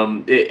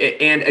 and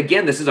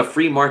again, this is a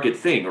free market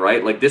thing,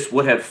 right? Like this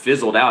would have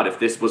fizzled out if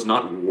this was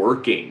not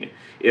working.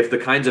 If the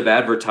kinds of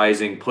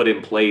advertising put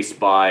in place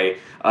by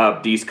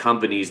these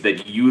companies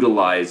that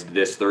utilized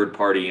this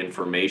third-party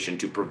information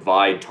to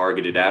provide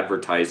targeted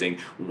advertising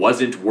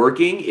wasn't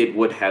working, it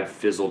would have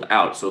fizzled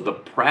out. So the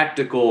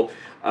practical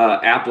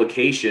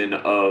application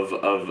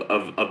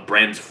of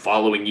brands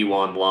following you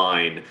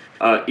online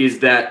is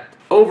that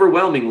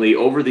overwhelmingly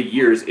over the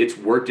years it's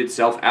worked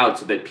itself out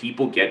so that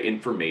people get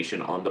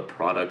information on the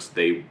products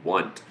they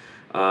want.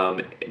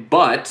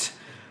 But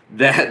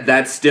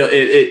that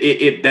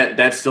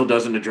still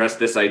doesn't address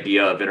this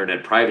idea of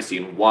internet privacy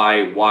and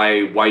why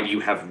do you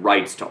have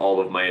rights to all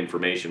of my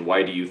information?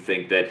 Why do you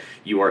think that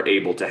you are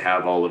able to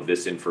have all of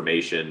this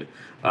information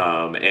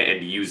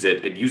and use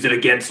it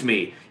against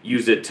me?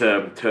 Use it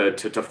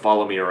to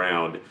follow me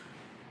around.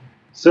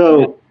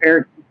 So,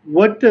 Eric,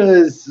 what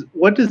does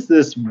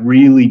this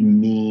really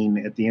mean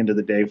at the end of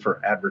the day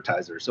for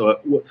advertisers?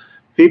 So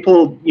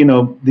people,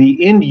 the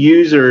end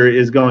user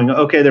is going,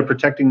 okay, they're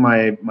protecting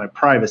my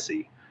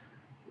privacy.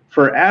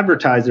 For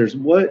advertisers,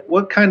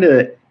 what kind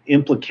of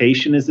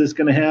implication is this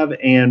going to have,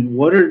 and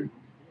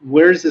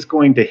where is this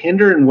going to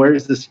hinder, and where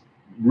is this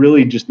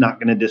really just not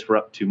going to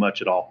disrupt too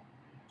much at all?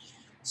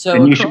 So,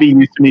 and you should be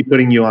used to me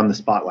putting you on the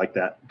spot like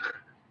that.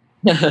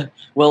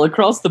 Well,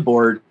 across the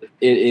board,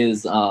 it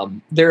is.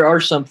 There are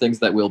some things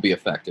that will be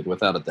affected,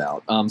 without a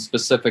doubt.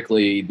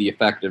 Specifically, the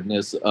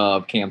effectiveness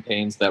of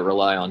campaigns that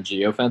rely on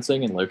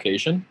geofencing and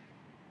location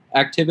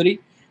activity.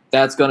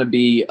 That's going to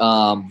be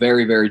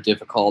very, very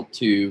difficult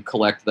to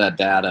collect that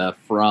data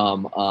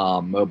from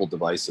mobile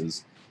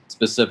devices,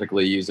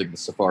 specifically using the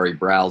Safari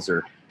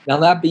browser. Now,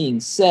 that being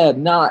said,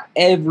 not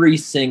every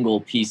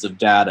single piece of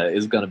data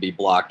is going to be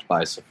blocked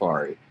by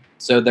Safari.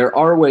 So there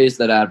are ways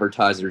that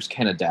advertisers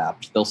can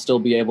adapt. They'll still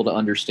be able to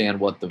understand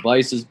what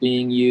device is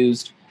being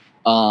used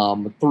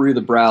through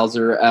the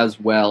browser, as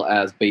well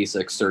as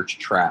basic search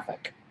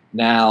traffic.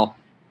 Now,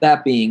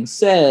 that being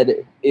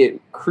said, it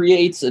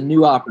creates a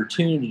new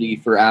opportunity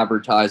for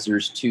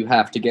advertisers to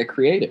have to get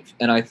creative.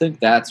 And I think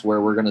that's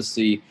where we're going to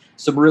see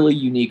some really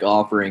unique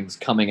offerings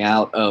coming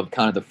out of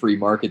kind of the free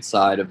market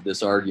side of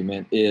this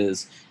argument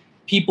is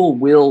people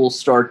will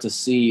start to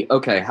see,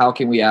 okay, how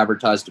can we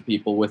advertise to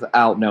people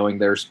without knowing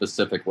their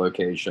specific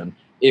location?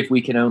 If we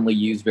can only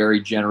use very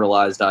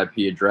generalized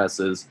IP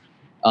addresses,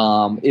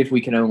 if we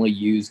can only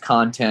use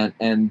content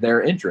and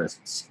their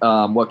interests,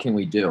 what can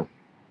we do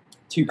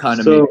to kind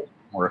of make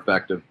more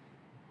effective.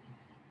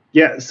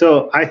 Yeah,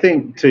 so I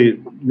think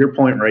to your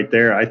point right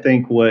there, I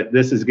think what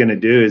this is going to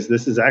do is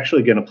this is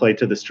actually going to play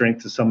to the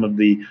strength of some of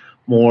the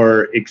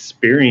more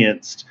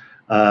experienced.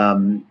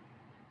 And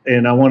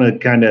I want to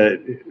kind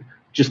of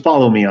just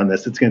follow me on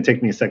this. It's going to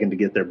take me a second to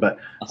get there, but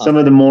some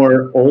of the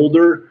more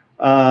older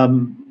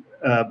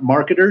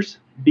marketers,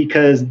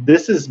 because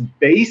this is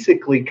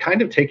basically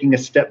kind of taking a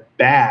step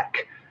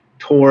back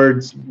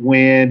towards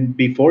when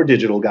before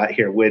digital got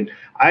here, when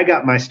I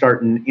got my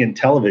start in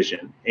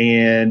television,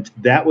 and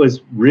that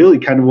was really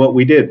kind of what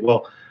we did.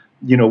 Well,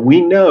 we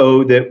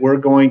know that we're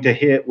going to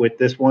hit with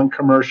this one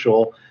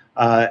commercial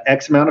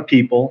X amount of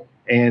people,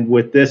 and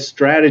with this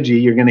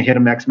strategy, you're going to hit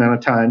them X amount of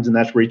times, and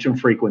that's reach and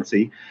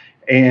frequency.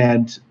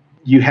 And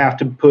you have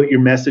to put your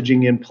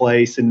messaging in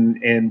place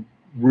and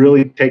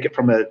really take it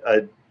from a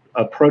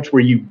approach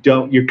where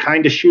you're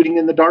kind of shooting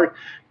in the dark.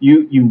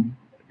 You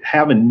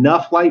have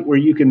enough light where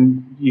you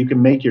can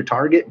make your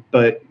target,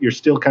 but you're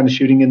still kind of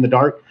shooting in the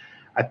dark.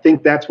 I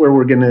think that's where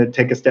we're going to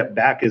take a step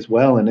back as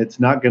well, and it's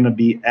not going to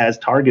be as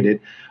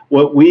targeted.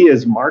 What we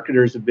as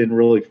marketers have been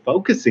really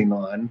focusing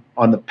on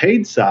the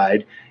paid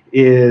side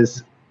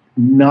is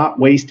not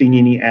wasting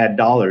any ad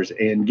dollars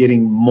and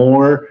getting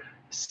more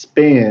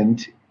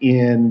spend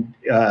in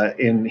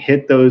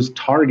hit those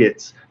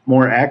targets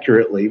more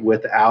accurately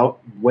without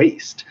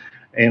waste.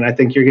 And I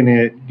think you're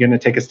going to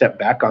take a step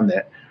back on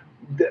that.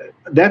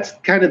 That's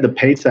kind of the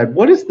paid side.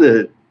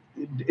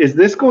 Is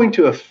this going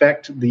to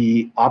affect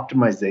the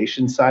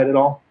optimization side at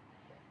all?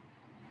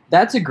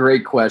 That's a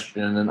great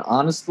question. And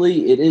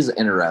honestly, it is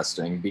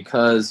interesting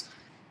because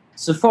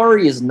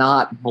Safari is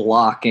not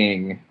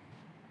blocking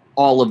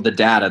all of the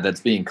data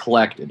that's being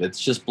collected. It's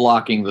just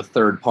blocking the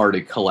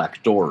third-party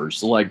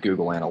collectors like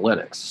Google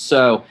Analytics.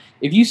 So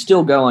if you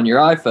still go on your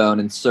iPhone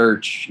and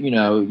search,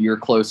 your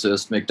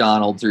closest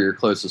McDonald's or your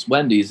closest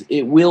Wendy's,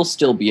 it will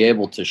still be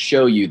able to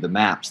show you the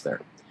maps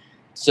there.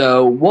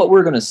 So what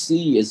we're going to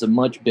see is a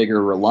much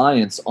bigger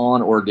reliance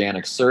on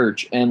organic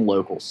search and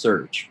local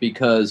search,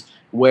 because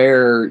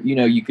where,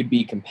 you could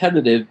be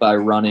competitive by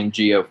running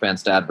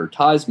geo-fenced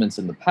advertisements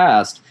in the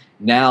past,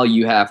 now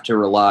you have to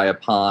rely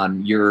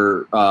upon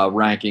your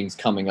rankings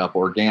coming up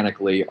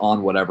organically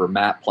on whatever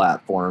map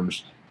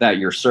platforms that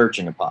you're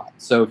searching upon.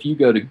 So if you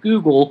go to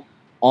Google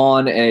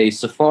on a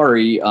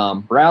Safari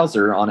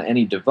browser on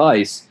any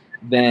device,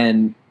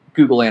 then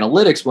Google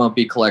Analytics won't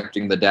be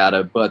collecting the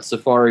data, but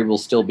Safari will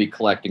still be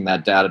collecting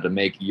that data to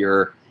make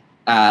your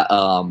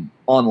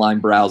online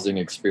browsing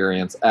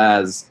experience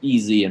as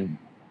easy and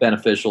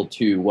beneficial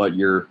to what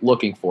you're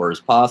looking for as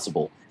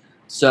possible.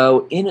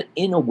 So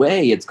in a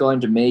way, it's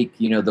going to make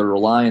the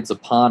reliance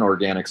upon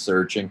organic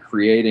search and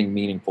creating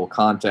meaningful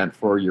content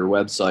for your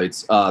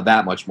websites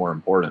that much more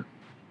important.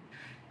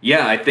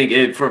 Yeah, I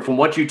think from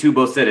what you two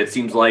both said, it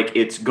seems like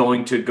it's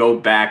going to go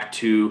back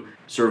to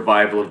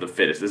survival of the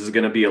fittest. This is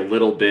going to be a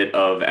little bit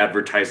of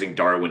advertising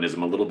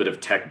Darwinism, a little bit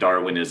of tech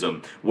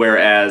Darwinism,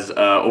 whereas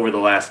over the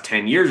last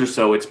 10 years or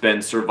so, it's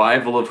been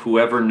survival of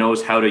whoever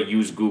knows how to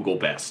use Google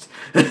best.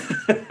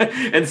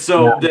 And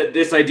so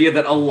this idea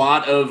that a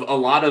lot of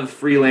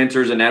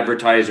freelancers and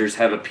advertisers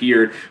have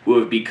appeared who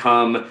have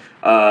become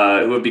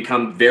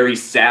very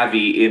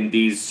savvy in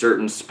these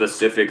certain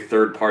specific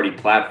third-party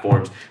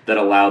platforms that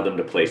allow them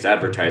to place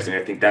advertising.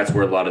 I think that's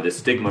where a lot of this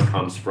stigma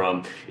comes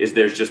from, is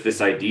there's just this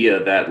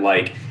idea that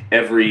like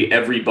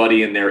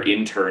everybody and their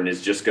intern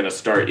is just going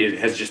to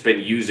has just been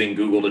using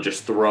Google to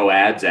just throw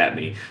ads at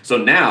me. So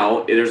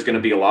now there's going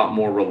to be a lot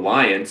more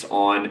reliance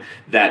on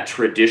that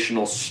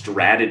traditional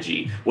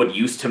strategy, what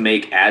used to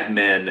make ad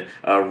men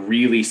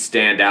really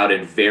stand out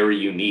and very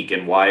unique,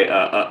 and why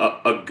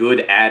a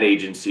good ad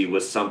agency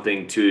was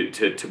something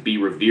to be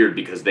revered,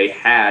 because they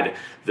had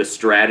the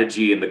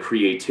strategy and the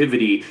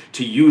creativity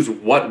to use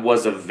what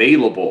was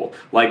available.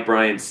 Like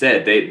Brian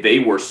said, they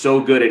were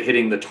so good at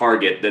hitting the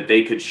target that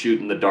they could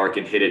shoot in the dark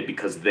and hit it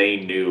because they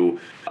knew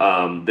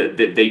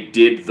that they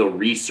did the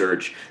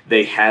research.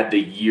 They had the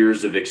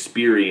years of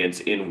experience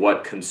in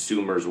what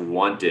consumers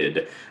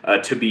wanted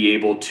to be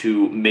able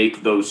to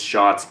make those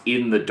shots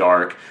in the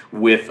dark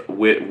with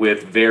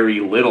very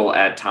little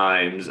at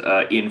times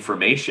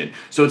information.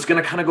 So it's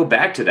going to kind of go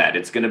back to that.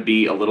 It's going to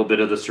be a little bit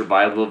of the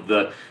survival of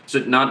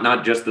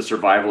not just the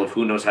survival of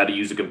who knows how to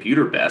use a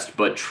computer best,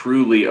 but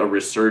truly a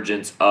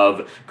resurgence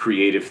of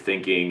creative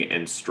thinking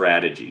and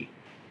strategy.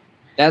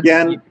 Go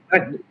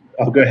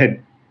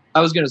ahead. I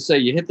was going to say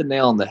you hit the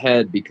nail on the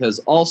head, because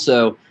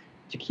also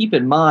to keep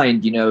in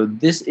mind,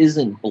 this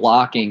isn't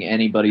blocking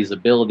anybody's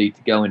ability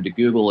to go into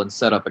Google and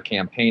set up a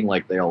campaign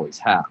like they always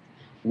have.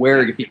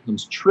 Where it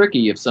becomes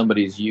tricky if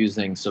somebody's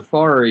using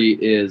Safari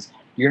is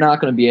you're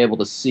not going to be able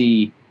to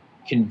see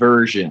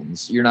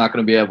conversions. You're not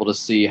going to be able to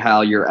see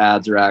how your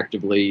ads are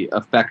effectively,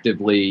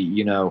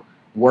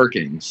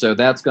 working. So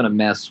that's going to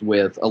mess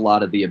with a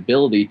lot of the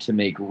ability to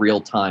make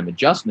real-time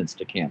adjustments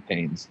to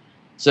campaigns.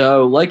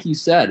 So like you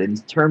said, in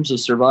terms of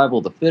survival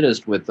of the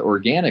fittest with the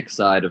organic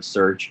side of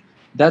search,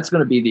 that's going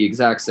to be the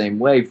exact same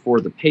way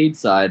for the paid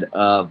side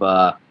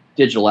of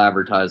digital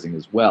advertising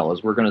as well,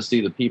 as we're going to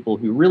see the people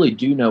who really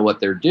do know what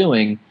they're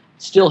doing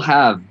still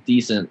have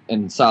decent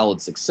and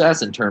solid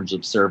success in terms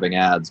of serving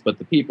ads. But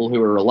the people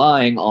who are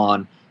relying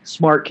on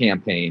smart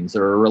campaigns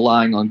or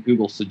relying on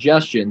Google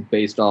suggestions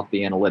based off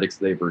the analytics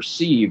they've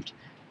received,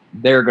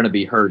 they're going to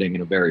be hurting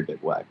in a very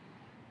big way.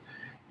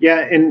 Yeah.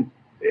 And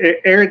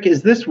Eric,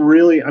 is this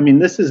really, I mean,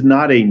 this is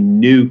not a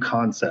new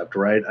concept,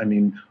 right? I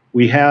mean,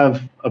 we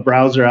have a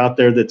browser out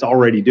there that's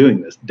already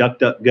doing this,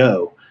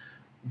 DuckDuckGo,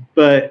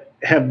 but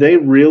have they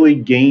really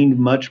gained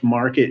much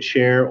market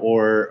share,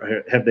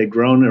 or have they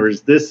grown, or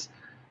is this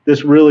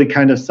really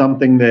kind of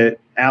something that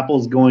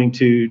Apple's going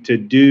to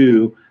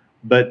do,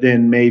 but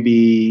then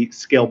maybe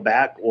scale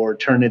back or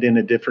turn it in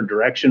a different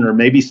direction, or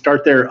maybe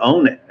start their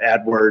own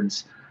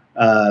AdWords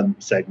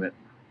segment?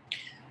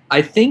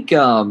 I think,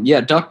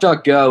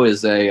 DuckDuckGo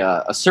is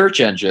a search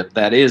engine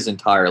that is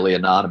entirely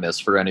anonymous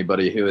for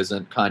anybody who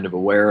isn't kind of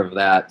aware of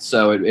that.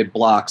 So it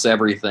blocks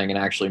everything and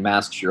actually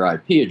masks your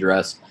IP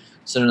address,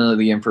 so none of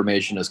the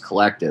information is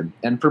collected.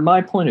 And from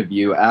my point of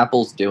view,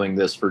 Apple's doing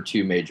this for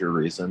two major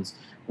reasons.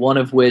 One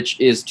of which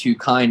is to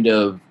kind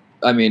of,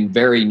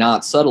 very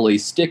not subtly,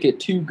 stick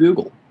it to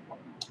Google.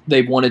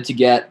 They've wanted to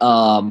get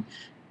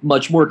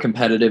much more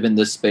competitive in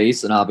this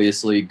space, and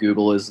obviously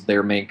Google is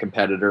their main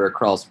competitor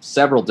across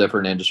several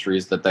different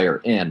industries that they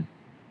are in.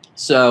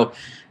 So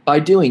by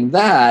doing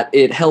that,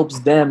 it helps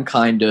them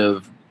kind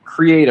of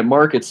create a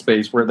market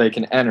space where they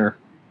can enter,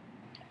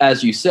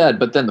 as you said.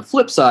 But then the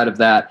flip side of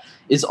that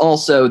is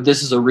also,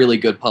 this is a really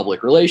good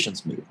public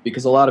relations move,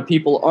 because a lot of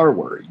people are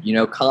worried,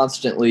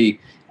 constantly.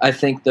 I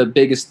think the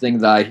biggest thing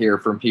that I hear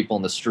from people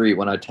in the street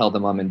when I tell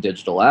them I'm in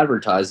digital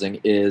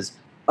advertising is,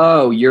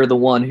 oh, you're the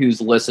one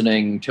who's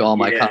listening to all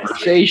my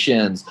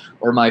conversations,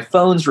 or my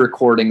phone's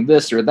recording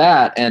this or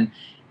that. And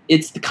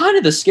it's kind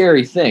of the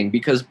scary thing,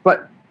 because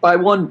by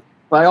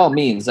all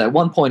means, at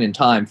one point in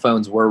time,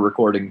 phones were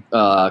recording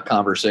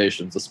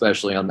conversations,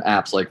 especially on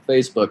apps like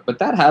Facebook, but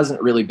that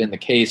hasn't really been the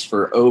case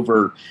for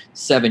over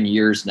 7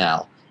 years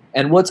now.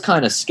 And what's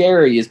kind of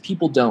scary is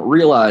people don't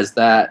realize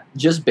that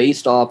just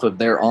based off of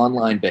their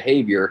online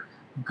behavior,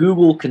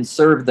 Google can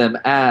serve them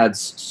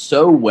ads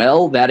so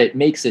well that it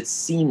makes it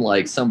seem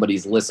like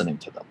somebody's listening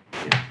to them.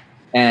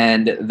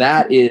 And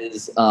that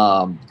is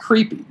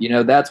creepy.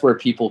 That's where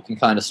people can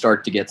kind of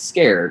start to get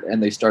scared,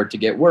 and they start to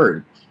get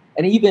worried.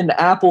 And even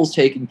Apple's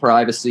taking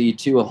privacy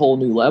to a whole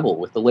new level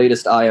with the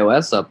latest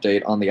iOS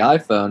update on the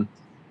iPhone.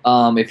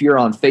 If you're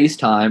on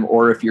FaceTime,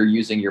 or if you're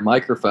using your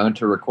microphone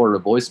to record a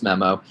voice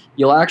memo,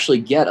 you'll actually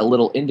get a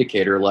little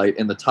indicator light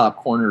in the top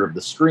corner of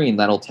the screen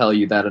that'll tell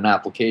you that an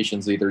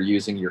application's either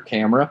using your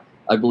camera.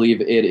 I believe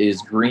it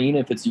is green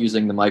if it's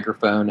using the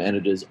microphone, and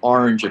it is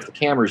orange if the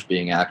camera's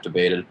being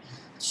activated.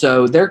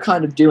 So they're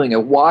kind of doing a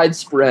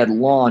widespread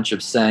launch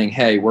of saying,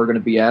 hey, we're going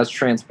to be as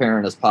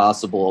transparent as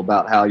possible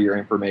about how your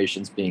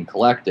information's being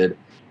collected.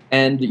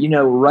 And,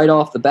 right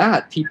off the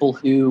bat, people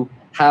who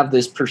have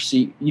this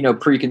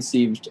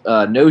preconceived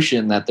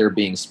notion that they're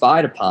being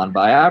spied upon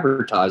by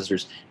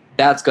advertisers,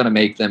 that's going to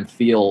make them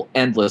feel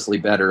endlessly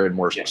better and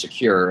more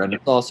secure. And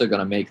it's also going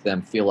to make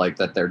them feel like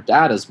that their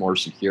data is more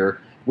secure,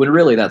 when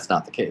really that's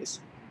not the case.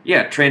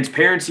 Yeah,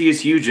 transparency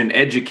is huge, and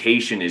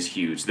education is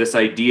huge. This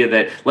idea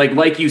that,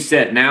 like you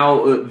said,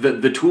 now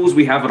the tools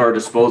we have at our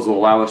disposal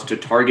allow us to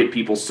target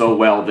people so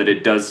well that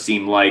it does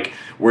seem like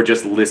we're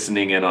just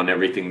listening in on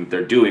everything that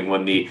they're doing,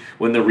 when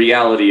the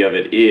reality of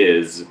it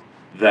is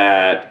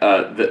that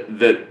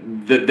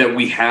that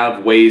we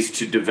have ways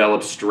to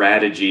develop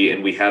strategy,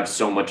 and we have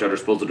so much at our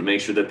disposal to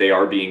make sure that they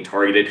are being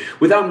targeted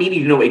without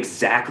needing to know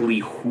exactly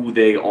who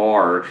they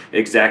are,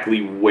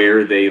 exactly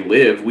where they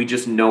live. We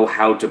just know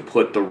how to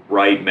put the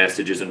right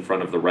messages in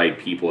front of the right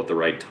people at the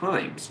right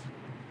times.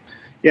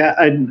 Yeah,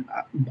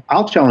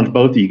 I'll challenge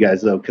both of you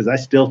guys, though, because I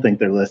still think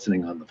they're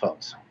listening on the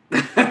phones.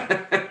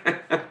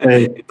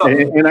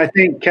 And I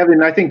think,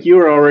 Kevin, you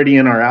were already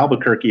in our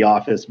Albuquerque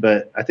office,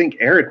 but I think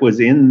Eric was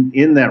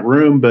in that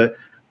room. But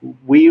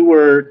we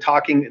were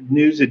talking,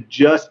 news had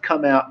just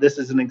come out. This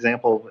is an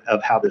example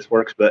of how this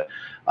works, but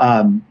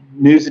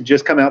news had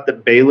just come out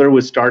that Baylor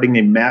was starting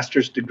a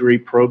master's degree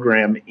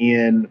program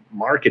in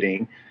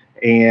marketing,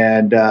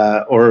 and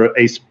or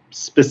a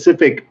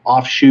specific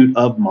offshoot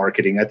of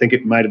marketing. I think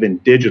it might have been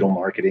digital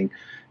marketing.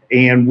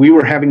 And we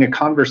were having a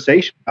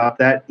conversation about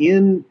that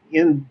in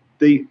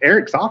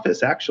Eric's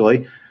office,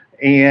 actually.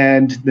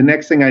 And the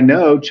next thing I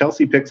know,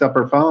 Chelsea picks up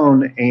her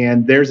phone,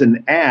 and there's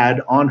an ad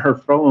on her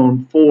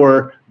phone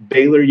for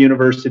Baylor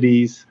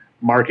University's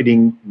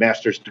marketing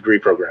master's degree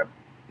program.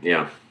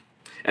 Yeah.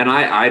 And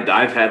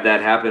I've had that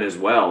happen as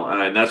well,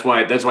 and that's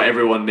why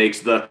everyone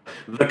makes the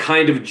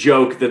kind of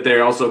joke that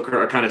they're also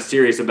are kind of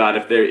serious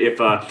about.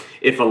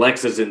 If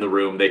Alexa's in the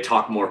room, they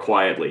talk more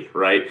quietly,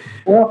 right?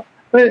 Well,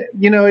 but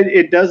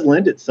it does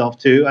lend itself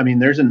to. I mean,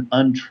 there's an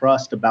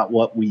untrust about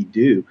what we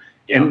do,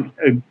 yeah.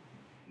 And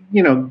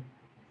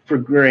for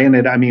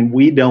granted, I mean,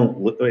 we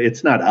don't.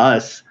 It's not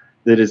us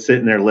that is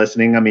sitting there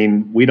listening. I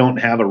mean, we don't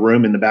have a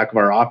room in the back of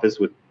our office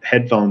with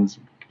headphones,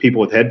 people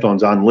with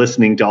headphones on,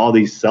 listening to all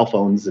these cell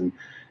phones and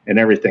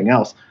everything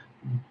else.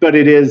 But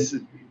it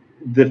is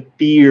the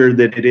fear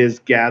that it is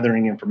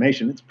gathering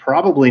information. It's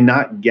probably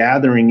not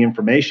gathering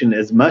information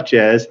as much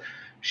as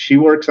she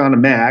works on a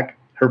Mac.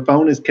 Her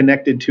phone is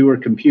connected to her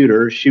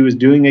computer. She was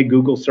doing a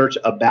Google search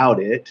about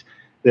it.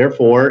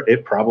 Therefore,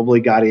 it probably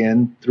got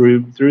in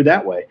through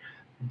that way.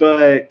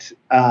 But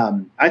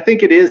I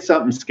think it is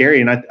something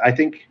scary. And I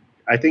think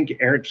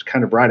Eric's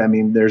kind of right. I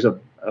mean, there's a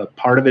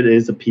part of it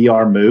is a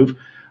PR move.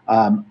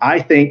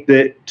 I think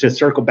that, to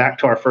circle back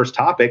to our first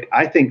topic,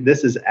 I think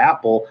this is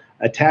Apple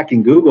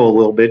attacking Google a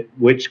little bit,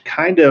 which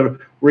kind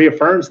of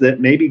reaffirms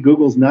that maybe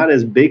Google's not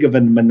as big of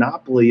a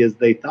monopoly as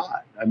they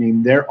thought. I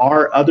mean, there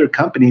are other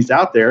companies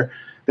out there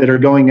that are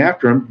going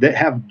after them that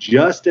have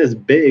just as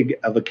big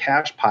of a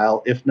cash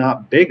pile, if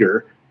not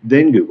bigger,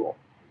 than Google.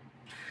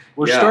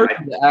 We're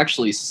starting to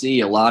actually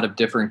see a lot of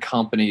different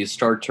companies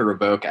start to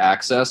revoke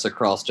access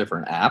across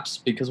different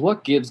apps, because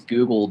what gives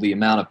Google the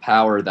amount of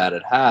power that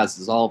it has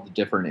is all of the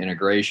different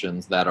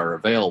integrations that are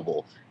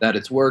available, that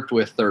it's worked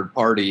with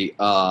third-party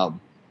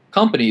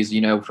companies,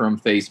 from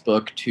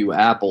Facebook to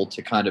Apple,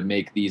 to kind of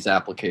make these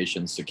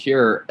applications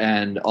secure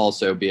and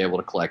also be able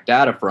to collect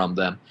data from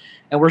them.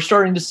 And we're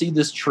starting to see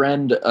this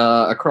trend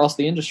across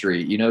the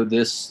industry.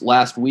 This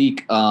last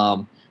week,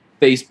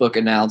 Facebook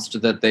announced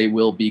that they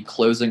will be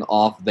closing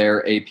off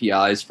their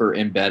APIs for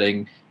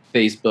embedding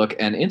Facebook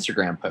and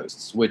Instagram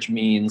posts, which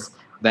means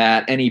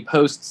that any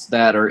posts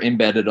that are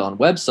embedded on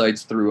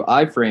websites through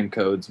iframe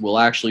codes will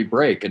actually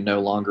break and no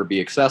longer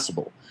be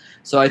accessible.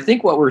 So I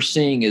think what we're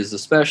seeing is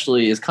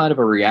kind of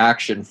a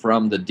reaction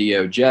from the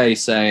DOJ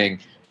saying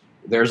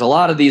there's a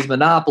lot of these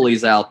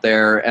monopolies out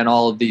there, and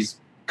all of these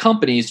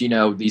companies,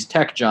 these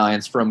tech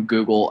giants from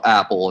Google,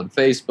 Apple, and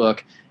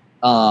Facebook,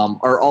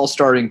 are all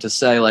starting to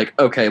say, like,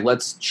 okay,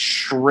 let's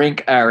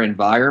shrink our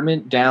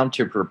environment down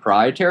to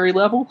proprietary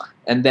level,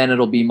 and then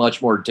it'll be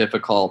much more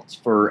difficult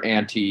for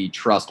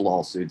antitrust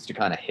lawsuits to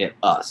kind of hit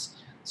us.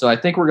 So I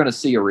think we're going to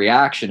see a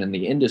reaction in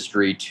the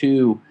industry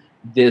to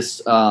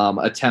this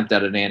attempt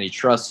at an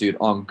antitrust suit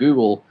on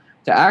Google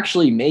to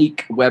actually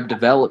make web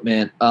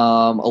development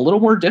a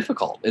little more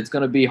difficult. It's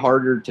going to be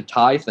harder to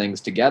tie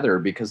things together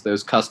because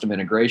those custom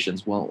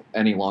integrations won't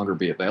any longer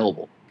be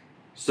available.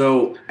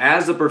 So,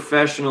 as a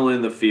professional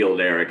in the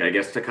field, Eric, I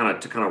guess to kind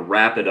of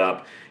wrap it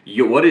up,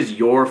 what is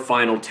your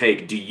final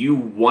take? Do you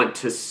want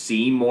to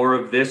see more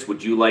of this?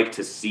 Would you like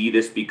to see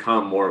this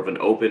become more of an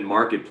open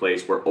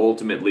marketplace where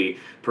ultimately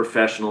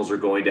professionals are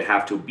going to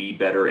have to be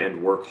better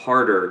and work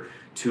harder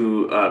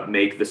to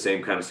make the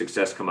same kind of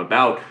success come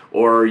about?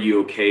 Or are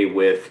you okay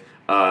with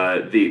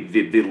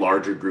the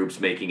larger groups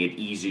making it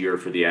easier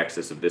for the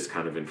access of this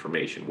kind of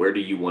information? Where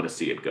do you want to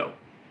see it go?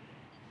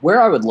 Where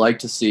I would like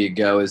to see it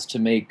go is to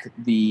make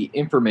the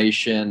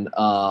information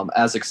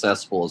as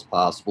accessible as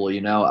possible.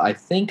 I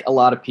think a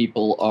lot of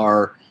people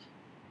are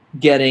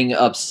getting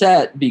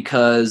upset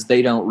because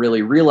they don't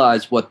really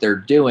realize what they're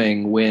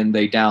doing when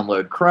they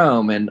download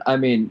Chrome. And I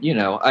mean,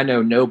 I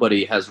know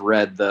nobody has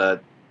read the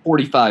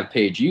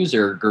 45-page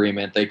user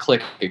agreement. They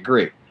click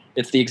agree.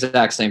 It's the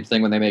exact same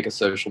thing when they make a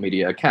social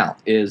media account.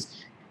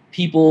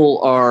 People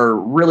are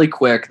really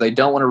quick. They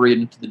don't want to read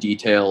into the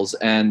details,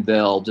 and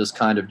they'll just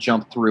kind of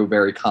jump through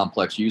very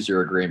complex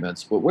user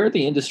agreements. But where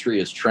the industry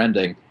is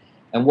trending,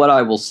 and what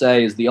I will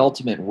say is the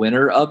ultimate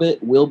winner of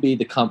it will be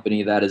the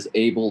company that is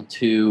able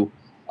to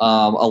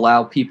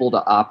allow people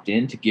to opt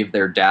in to give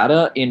their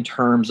data in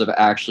terms of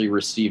actually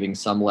receiving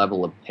some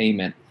level of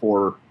payment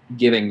for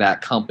giving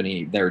that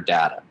company their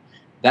data.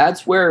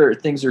 That's where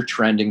things are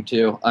trending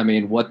to. I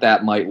mean, what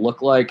that might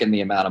look like and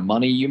the amount of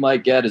money you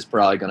might get is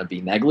probably going to be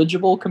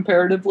negligible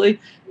comparatively,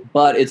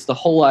 but it's the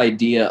whole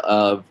idea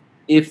of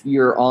does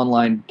your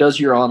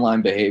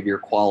online behavior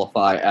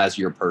qualify as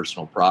your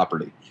personal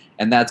property?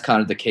 And that's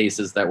kind of the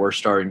cases that we're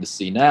starting to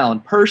see now.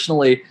 And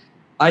personally,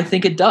 I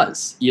think it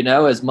does,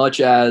 as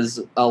much as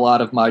a lot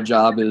of my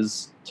job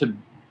is to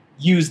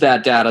use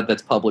that data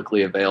that's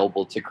publicly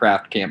available to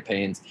craft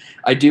campaigns.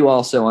 I do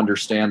also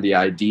understand the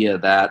idea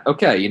that,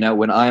 okay,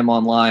 when I'm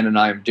online and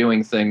I'm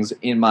doing things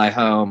in my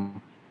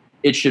home,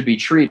 it should be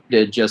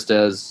treated just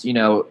as,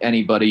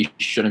 anybody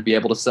shouldn't be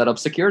able to set up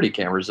security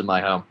cameras in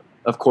my home.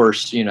 Of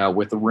course,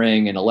 with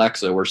Ring and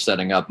Alexa, we're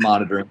setting up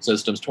monitoring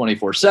systems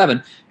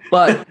 24/7,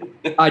 but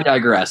I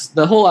digress.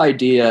 The whole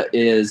idea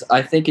is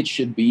I think it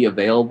should be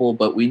available,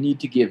 but we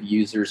need to give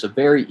users a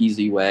very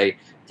easy way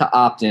to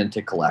opt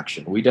into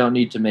collection. We don't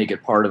need to make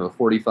it part of a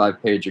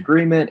 45-page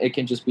agreement. It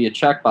can just be a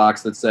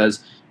checkbox that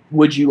says,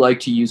 would you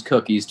like to use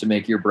cookies to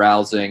make your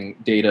browsing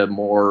data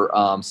more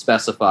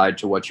specified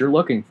to what you're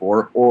looking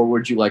for, or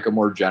would you like a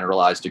more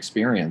generalized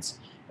experience?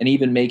 And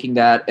even making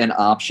that an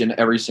option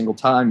every single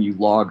time you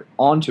log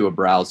onto a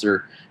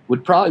browser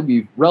would probably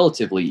be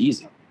relatively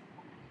easy.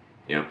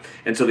 Yeah.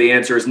 And so the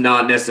answer is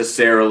not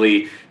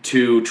necessarily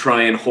to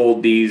try and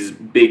hold these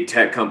big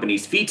tech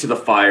companies' feet to the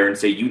fire and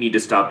say, you need to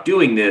stop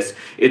doing this.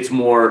 It's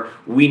more,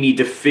 we need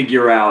to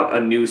figure out a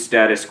new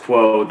status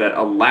quo that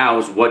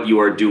allows what you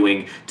are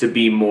doing to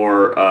be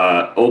more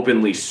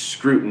openly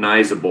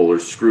scrutinizable or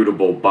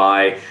scrutable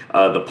by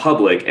the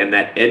public, and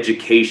that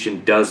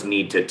education does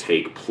need to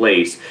take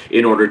place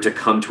in order to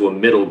come to a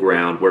middle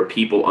ground where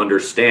people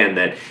understand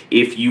that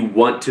if you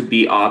want to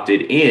be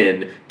opted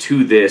in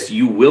to this,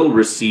 you will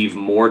receive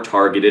more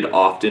targeted,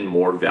 often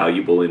more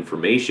valuable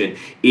information.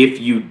 If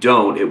you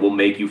don't, it will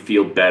make you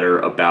feel better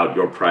about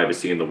your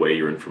privacy and the way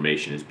your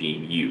information is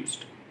being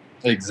used.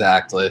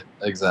 Exactly.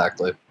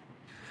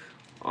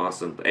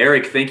 Awesome.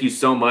 Eric, thank you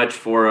so much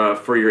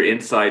for your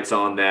insights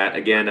on that.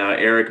 Again,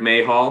 Eric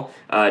Mayhall,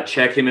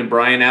 check him and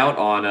Brian out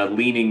on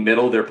Leaning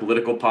Middle, their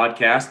political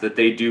podcast that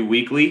they do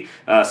weekly,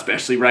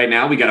 especially right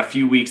now. We got a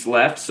few weeks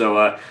left,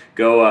 so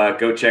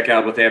go check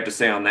out what they have to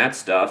say on that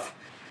stuff.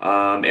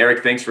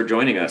 Eric, thanks for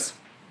joining us.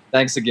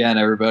 Thanks again,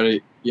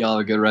 everybody. Y'all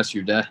have a good rest of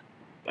your day.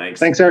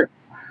 Thanks, Eric.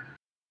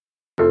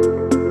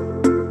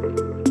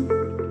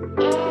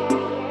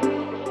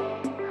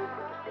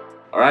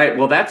 All right,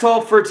 well, that's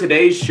all for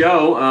today's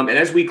show. And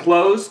as we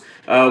close,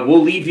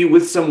 we'll leave you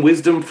with some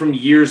wisdom from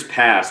years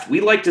past.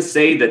 We like to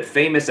say that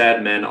famous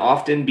ad men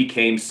often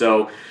became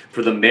so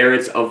for the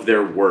merits of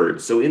their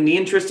words. So in the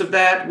interest of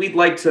that, we'd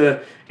like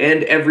to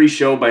end every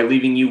show by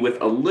leaving you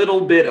with a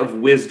little bit of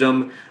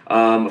wisdom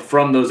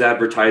from those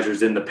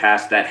advertisers in the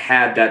past that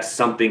had that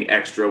something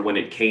extra when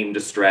it came to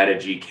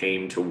strategy,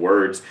 came to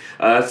words,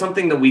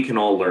 something that we can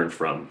all learn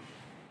from.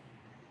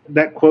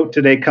 That quote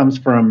today comes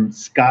from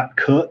Scott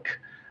Cook.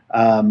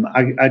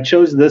 I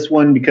chose this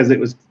one because it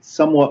was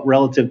somewhat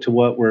relative to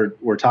what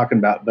we're talking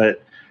about.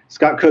 But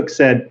Scott Cook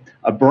said,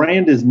 "A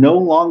brand is no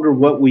longer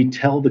what we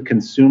tell the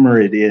consumer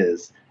it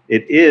is.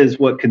 It is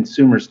what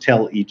consumers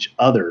tell each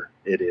other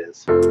it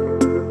is."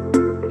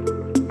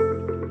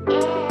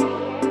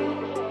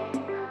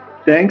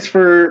 Thanks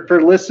for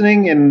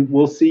listening, and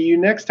we'll see you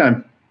next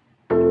time.